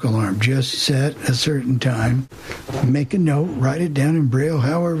smoke alarm. Just set a certain time, make a note, write it down in Braille,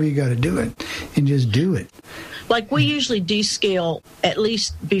 however you got to do it, and just do it. Like we usually descale at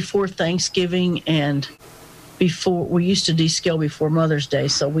least before Thanksgiving, and we used to descale before Mother's Day,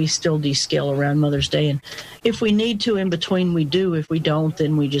 so we still descale around Mother's Day. And if we need to in between, we do. If we don't,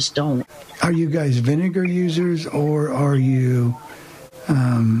 then we just don't. Are you guys vinegar users, or are you...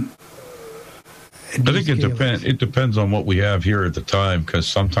 I think it depends. It depends on what we have here at the time, because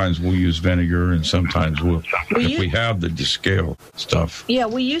sometimes we'll use vinegar and sometimes if we have the descale stuff. Yeah,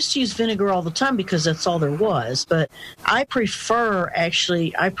 we used to use vinegar all the time because that's all there was. But I prefer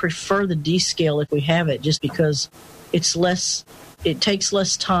the descale if we have it, just because it's less. It takes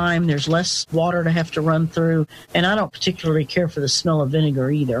less time. There's less water to have to run through, and I don't particularly care for the smell of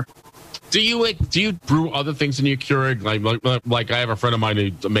vinegar either. Do you brew other things in your Keurig? Like I have a friend of mine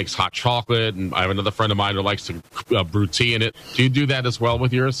who makes hot chocolate, and I have another friend of mine who likes to brew tea in it. Do you do that as well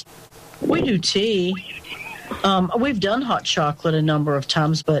with yours? We do tea. We've done hot chocolate a number of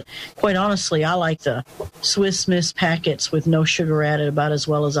times, but quite honestly, I like the Swiss Miss packets with no sugar added about as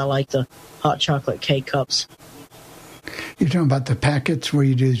well as I like the hot chocolate K-Cups. You're talking about the packets where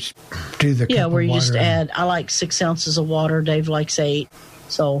you do the Yeah, where you just in. add, I like 6 ounces of water. Dave likes 8.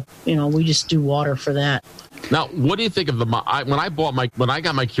 So, we just do water for that. Now, what do you think of when I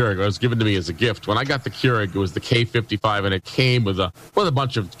got my Keurig? It was given to me as a gift. When I got the Keurig, it was the K55, and it came with a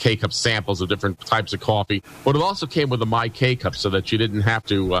bunch of K-cup samples of different types of coffee. But it also came with a My K-cup, so that you didn't have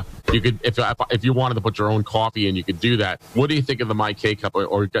to. You could, if you wanted to put your own coffee in, you could do that. What do you think of the My K-cup,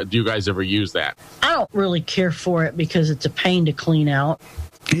 or do you guys ever use that? I don't really care for it because it's a pain to clean out.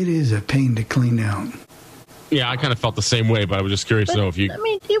 It is a pain to clean out. Yeah, I kind of felt the same way, but I was just curious to know if you... I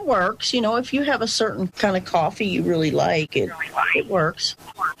mean, it works. If you have a certain kind of coffee you really like, it works.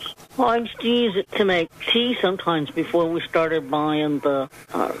 Well, I used to use it to make tea sometimes before we started buying the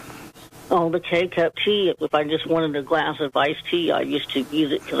K-cup tea. If I just wanted a glass of iced tea, I used to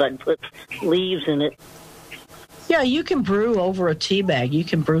use it because I'd put leaves in it. Yeah, you can brew over a tea bag. You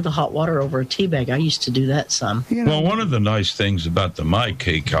can brew the hot water over a tea bag. I used to do that some. Well, one of the nice things about the My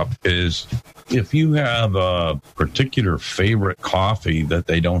K-Cup is if you have a particular favorite coffee that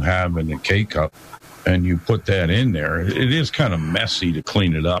they don't have in the K-Cup, and you put that in there, it is kind of messy to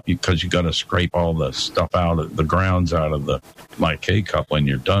clean it up because you got to scrape all the stuff out of the grounds out of the My K-Cup when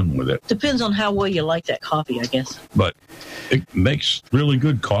you're done with it. Depends on how well you like that coffee, I guess. But it makes really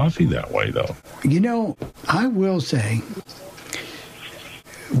good coffee that way, though. I will say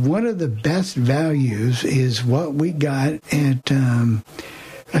one of the best values is what we got at,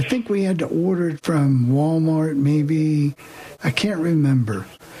 I think we had to order it from Walmart, maybe. I can't remember.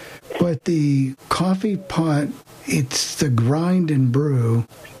 But the coffee pot, it's the grind and brew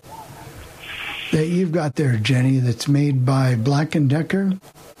that you've got there, Jenny, that's made by Black & Decker.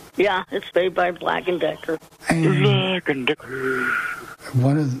 Yeah, it's made by Black & Decker. And Black & Decker.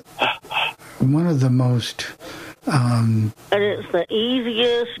 One of the most... and it's the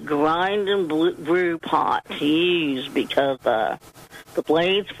easiest grind and brew pot to use because The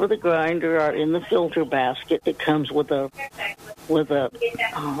blades for the grinder are in the filter basket. It comes with a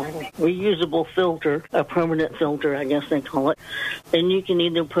reusable filter, a permanent filter, I guess they call it. And you can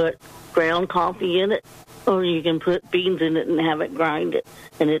either put ground coffee in it, or you can put beans in it and have it grind it.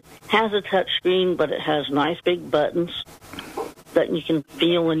 And it has a touch screen, but it has nice big buttons that you can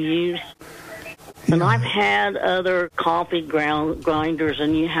feel and use. And I've had other coffee grinders,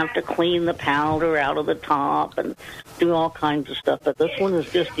 and you have to clean the powder out of the top and do all kinds of stuff. But this one is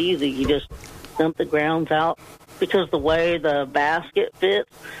just easy. You just dump the grounds out. Because the way the basket fits,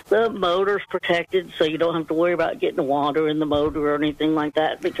 the motor's protected, so you don't have to worry about getting water in the motor or anything like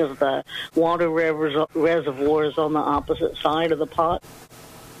that, because the water reservoir is on the opposite side of the pot.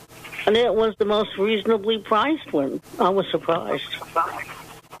 And it was the most reasonably priced one. I was surprised.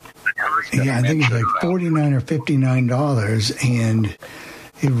 Yeah, I think it's like $49 or $59, and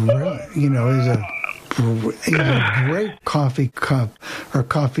it really, is a great coffee cup or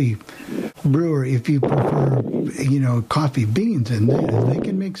coffee brewer if you prefer, coffee beans, and they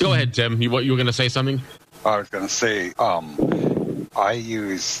can make some. Go ahead, Tim. You were going to say something? I was going to say, I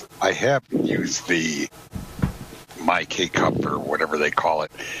have used the My K-Cup or whatever they call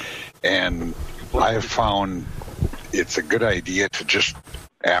it, and I have found it's a good idea to just,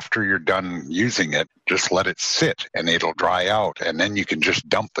 after you're done using it, just let it sit and it'll dry out, and then you can just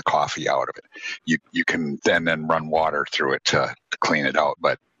dump the coffee out of it. You can then run water through it to clean it out,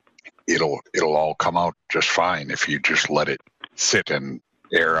 but it'll all come out just fine if you just let it sit and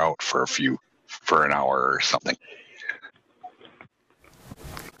air out for an hour or something.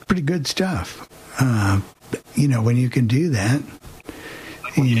 Pretty good stuff. When you can do that.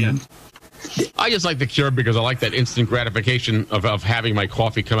 I just like the Keurig because I like that instant gratification of having my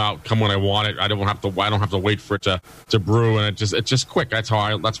coffee come when I want it. I don't have to wait for it to brew, and it's just quick. That's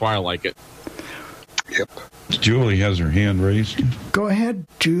why I like it. Yep. Julie has her hand raised. Go ahead,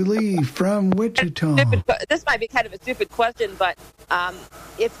 Julie from Wichita. This might be kind of a stupid question, but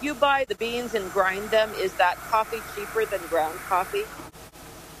if you buy the beans and grind them, is that coffee cheaper than ground coffee?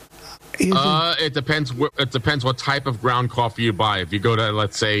 It depends. It depends what type of ground coffee you buy. If you go to,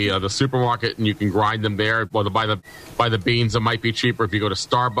 let's say, the supermarket and you can grind them there, well, buy the beans, it might be cheaper. If you go to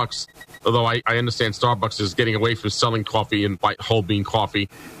Starbucks, although I understand Starbucks is getting away from selling coffee and whole bean coffee,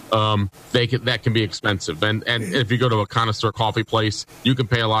 that can be expensive. And if you go to a connoisseur coffee place, you can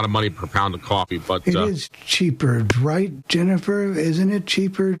pay a lot of money per pound of coffee. But it is cheaper, right, Jennifer? Isn't it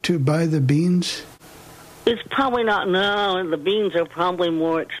cheaper to buy the beans? It's probably not. No, the beans are probably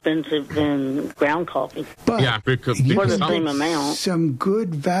more expensive than ground coffee. But yeah, because for the same amount. Some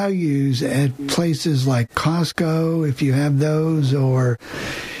good values at places like Costco, if you have those, or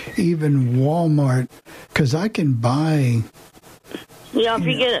even Walmart, because I can buy. Yeah, if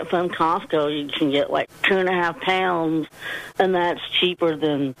you get it from Costco, you can get like 2.5 pounds, and that's cheaper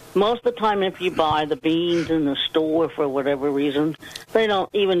than most of the time. If you buy the beans in the store for whatever reason, they don't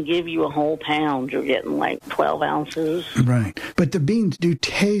even give you a whole pound. You're getting like 12 ounces. Right. But the beans do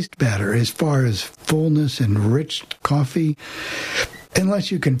taste better as far as fullness and rich coffee,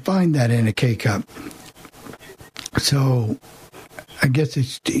 unless you can find that in a K-Cup. So I guess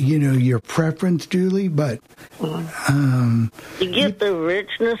it's, your preference, Julie, but you get the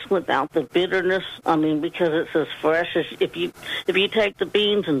richness without the bitterness. I mean, because it's as fresh as if you take the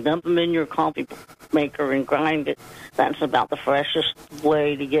beans and dump them in your coffee maker and grind it. That's about the freshest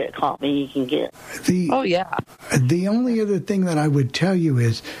way to get coffee you can get. The only other thing that I would tell you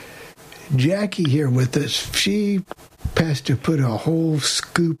is Jackie here with us. She has to put a whole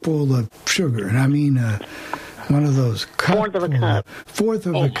scoopful of sugar, and I mean one of those cups. Fourth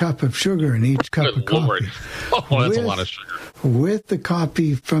of a cup of sugar in each cup of coffee. Oh, that's a lot of sugar. With the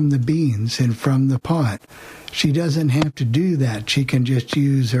coffee from the beans and from the pot. She doesn't have to do that. She can just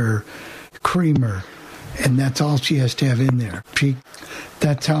use her creamer, and that's all she has to have in there.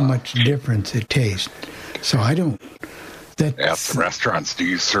 That's how much difference it tastes. So I don't. At the restaurants, do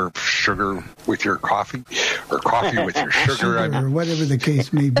you serve sugar with your coffee, or coffee with your sugar? Or whatever the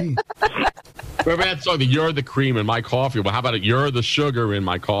case may be. Remember that song, "You're the cream in my coffee"? Well, how about it? "You're the sugar in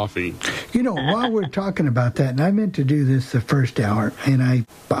my coffee"? While we're talking about that, and I meant to do this the first hour, and I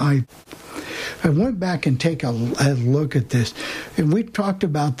went back and take a look at this, and we talked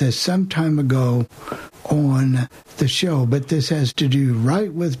about this some time ago on the show, but this has to do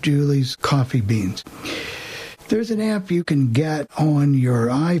right with Julie's coffee beans. There's an app you can get on your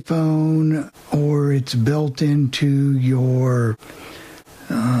iPhone, or it's built into your,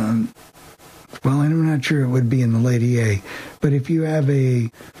 I'm not sure it would be in the Lady A, but if you have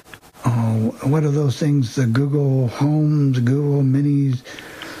what are those things, the Google Homes, Google Minis,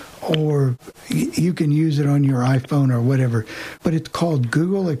 or you can use it on your iPhone or whatever, but it's called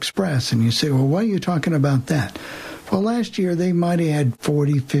Google Express. And you say, well, why are you talking about that? Well, last year they might have had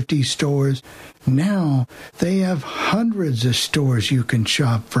 40, 50 stores. Now they have hundreds of stores you can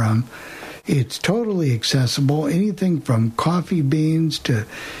shop from. It's totally accessible. Anything from coffee beans to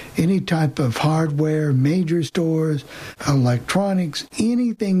any type of hardware, major stores, electronics,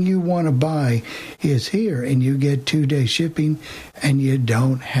 anything you want to buy is here, and you get 2-day shipping, and you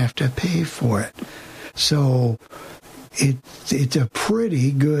don't have to pay for it. So it's a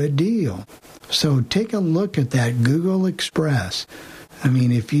pretty good deal. So take a look at that Google Express. I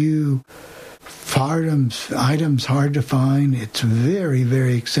mean, if you items hard to find, it's very,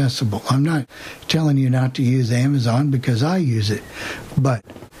 very accessible. I'm not telling you not to use Amazon because I use it, but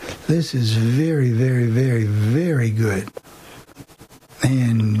this is very, very, very, very good.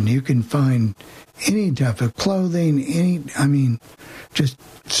 And you can find any type of clothing, just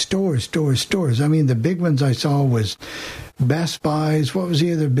stores. I mean, the big ones I saw was Best Buys. What was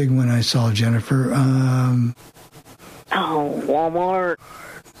the other big one I saw, Jennifer? Walmart.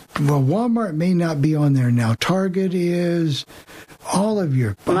 Well, Walmart may not be on there now. Target is.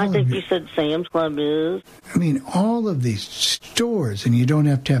 And I think you said Sam's Club is. I mean, all of these stores, and you don't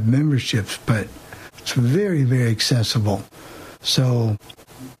have to have memberships, but it's very, very accessible. So,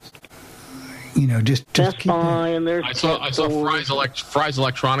 just Best Buy, and there's. I saw Fry's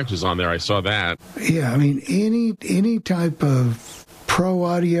Electronics was on there. I saw that. Yeah, I mean, any type of pro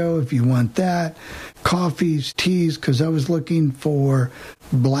audio, if you want that, coffees, teas, because I was looking for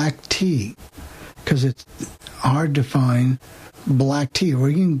black tea, because it's hard to find black tea, or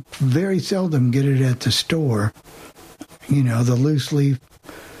you can very seldom get it at the store. The loose leaf,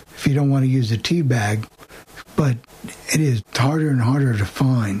 if you don't want to use a tea bag, but it is harder and harder to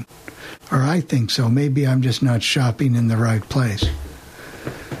find, or I think so. Maybe I'm just not shopping in the right place.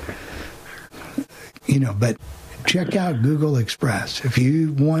 But check out Google Express. If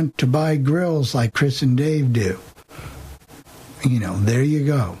you want to buy grills like Chris and Dave do, there you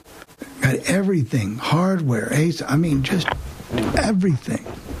go. Got everything, hardware, just everything.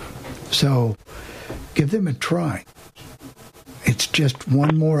 So give them a try. It's just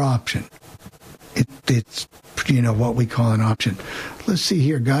one more option. It's what we call an option. Let's see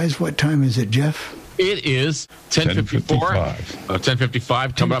here, guys. What time is it, Jeff? It is 10:54.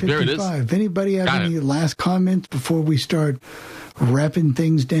 10:55. Coming up there. It is. Anybody have any last comments before we start wrapping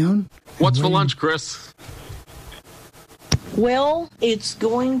things down? What's for lunch, Chris? Well, it's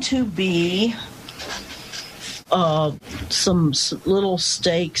going to be some little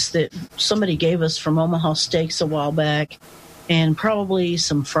steaks that somebody gave us from Omaha Steaks a while back, and probably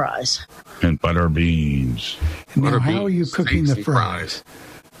some fries. And butter beans. Now, how are you cooking the fries?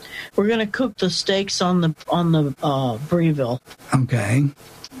 We're going to cook the steaks on the Breville. Okay.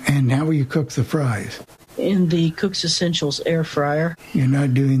 And how will you cook the fries? In the Cook's Essentials air fryer. You're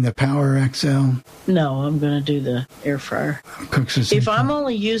not doing the Power XL? No, I'm going to do the air fryer. Cook's Essentials. If I'm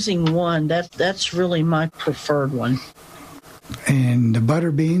only using one, that's really my preferred one. And the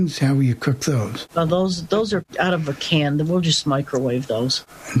butter beans, how will you cook those? Those are out of a can. We'll just microwave those.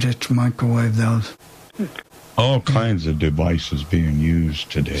 Just microwave those. All kinds of devices being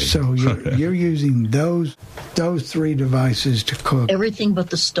used today. So you're using those 3 devices to cook. Everything but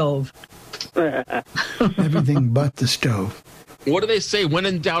the stove. Everything but the stove. What do they say? When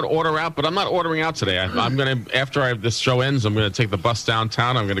in doubt, order out. But I'm not ordering out today. I'm going to, after this show ends, I'm going to take the bus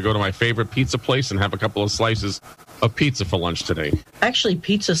downtown. I'm going to go to my favorite pizza place and have a couple of slices of pizza for lunch today. Actually,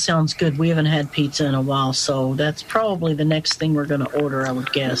 pizza sounds good. We haven't had pizza in a while, so that's probably the next thing we're going to order, I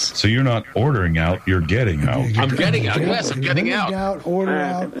would guess. So you're not ordering out, you're getting out. I'm getting out. Yes, I'm getting out. Order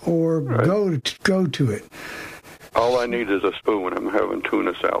out, or go to it. All I need is a spoon. I'm having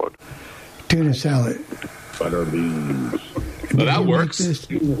tuna salad. Tuna salad. Butter beans. Well, that works.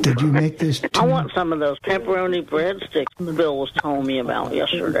 Did you make this? I want some of those pepperoni breadsticks Bill was telling me about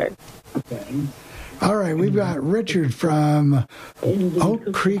yesterday. Okay. All right, we've got Richard from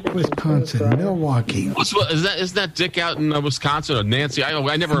Oak Creek, Wisconsin, Milwaukee. Is that Dick out in Wisconsin or Nancy?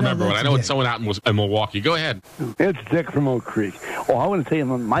 I never remember, but I know it's someone out in Milwaukee. Go ahead. It's Dick from Oak Creek. Well, I want to tell you,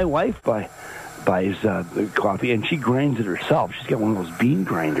 my wife buys the coffee, and she grinds it herself. She's got one of those bean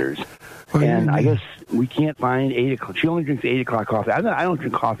grinders. And I guess we can't find 8 o'clock. She only drinks 8 o'clock coffee. I don't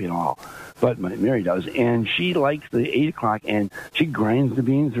drink coffee at all, but Mary does. And she likes the 8 o'clock, and she grinds the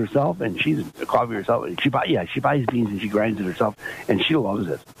beans herself, and she's the coffee herself. She buys beans, and she grinds it herself, and she loves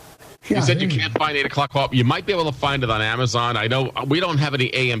it. Yeah, you said you can't find 8 o'clock coffee. You might be able to find it on Amazon. I know we don't have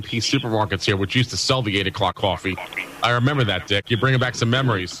any AMP supermarkets here, which used to sell the 8 o'clock coffee. I remember that, Dick. You're bringing back some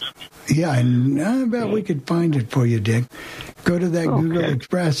memories. Yeah, and I bet we could find it for you, Dick. Go to that Google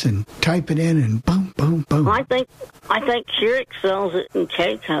Express and type it in, and boom, boom, boom. I think Keurig sells it in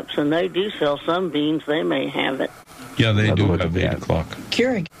K-cups, and they do sell some beans. They may have it. Yeah, they do have 8 o'clock.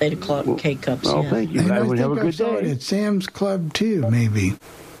 Keurig 8 o'clock K-cups. Oh, yeah. thank you. And I Have a think I good saw it day. at Sam's Club too, maybe.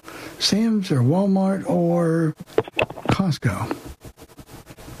 Sam's or Walmart or Costco.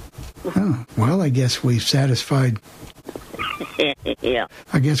 Oh, well, I guess we've satisfied. Yeah.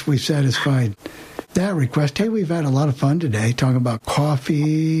 I guess we've satisfied that request. Hey, we've had a lot of fun today talking about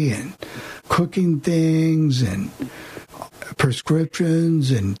coffee and cooking things and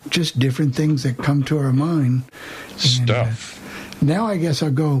prescriptions and just different things that come to our mind. Stuff. Now I guess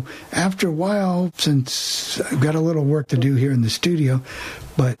I'll go after a while, since I've got a little work to do here in the studio,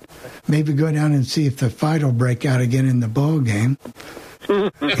 but maybe go down and see if the fight will break out again in the ball game.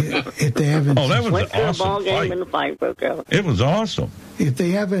 If they haven't, that was Went an to a awesome ball game fight. and the fight broke out. It was awesome. If they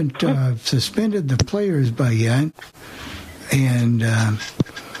haven't suspended the players by yet, and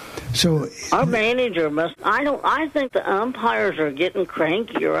so our manager must. I think the umpires are getting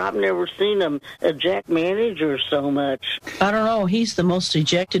crankier. I've never seen them eject managers so much. I don't know. He's the most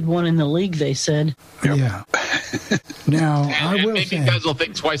ejected one in the league, they said. Yeah. Now, I will maybe say, guys will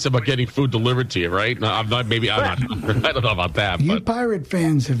think twice about getting food delivered to you, right? No, I'm not. Maybe I'm not. I don't know about that. you But Pirate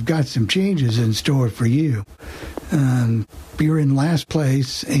fans have got some changes in store for you. You're in last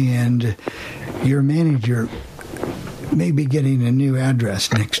place, and your manager may be getting a new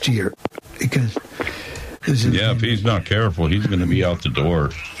address next year, because if he's not careful, he's going to be out the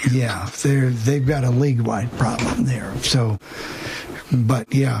door. Yeah, they've got a league-wide problem there. So,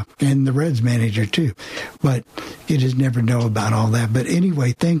 but yeah, and the Reds manager too. But you just never know about all that. But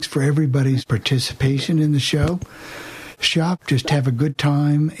anyway, thanks for everybody's participation in the show. Shop, just have a good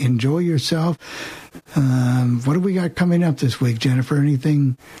time, enjoy yourself. What do we got coming up this week, Jennifer?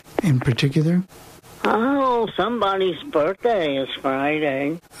 Anything in particular? Oh, somebody's birthday is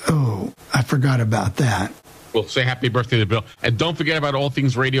Friday. Oh, I forgot about that. we'll say happy birthday to Bill. And don't forget about All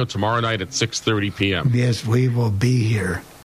Things Radio tomorrow night at 6:30 p.m. Yes, we will be here.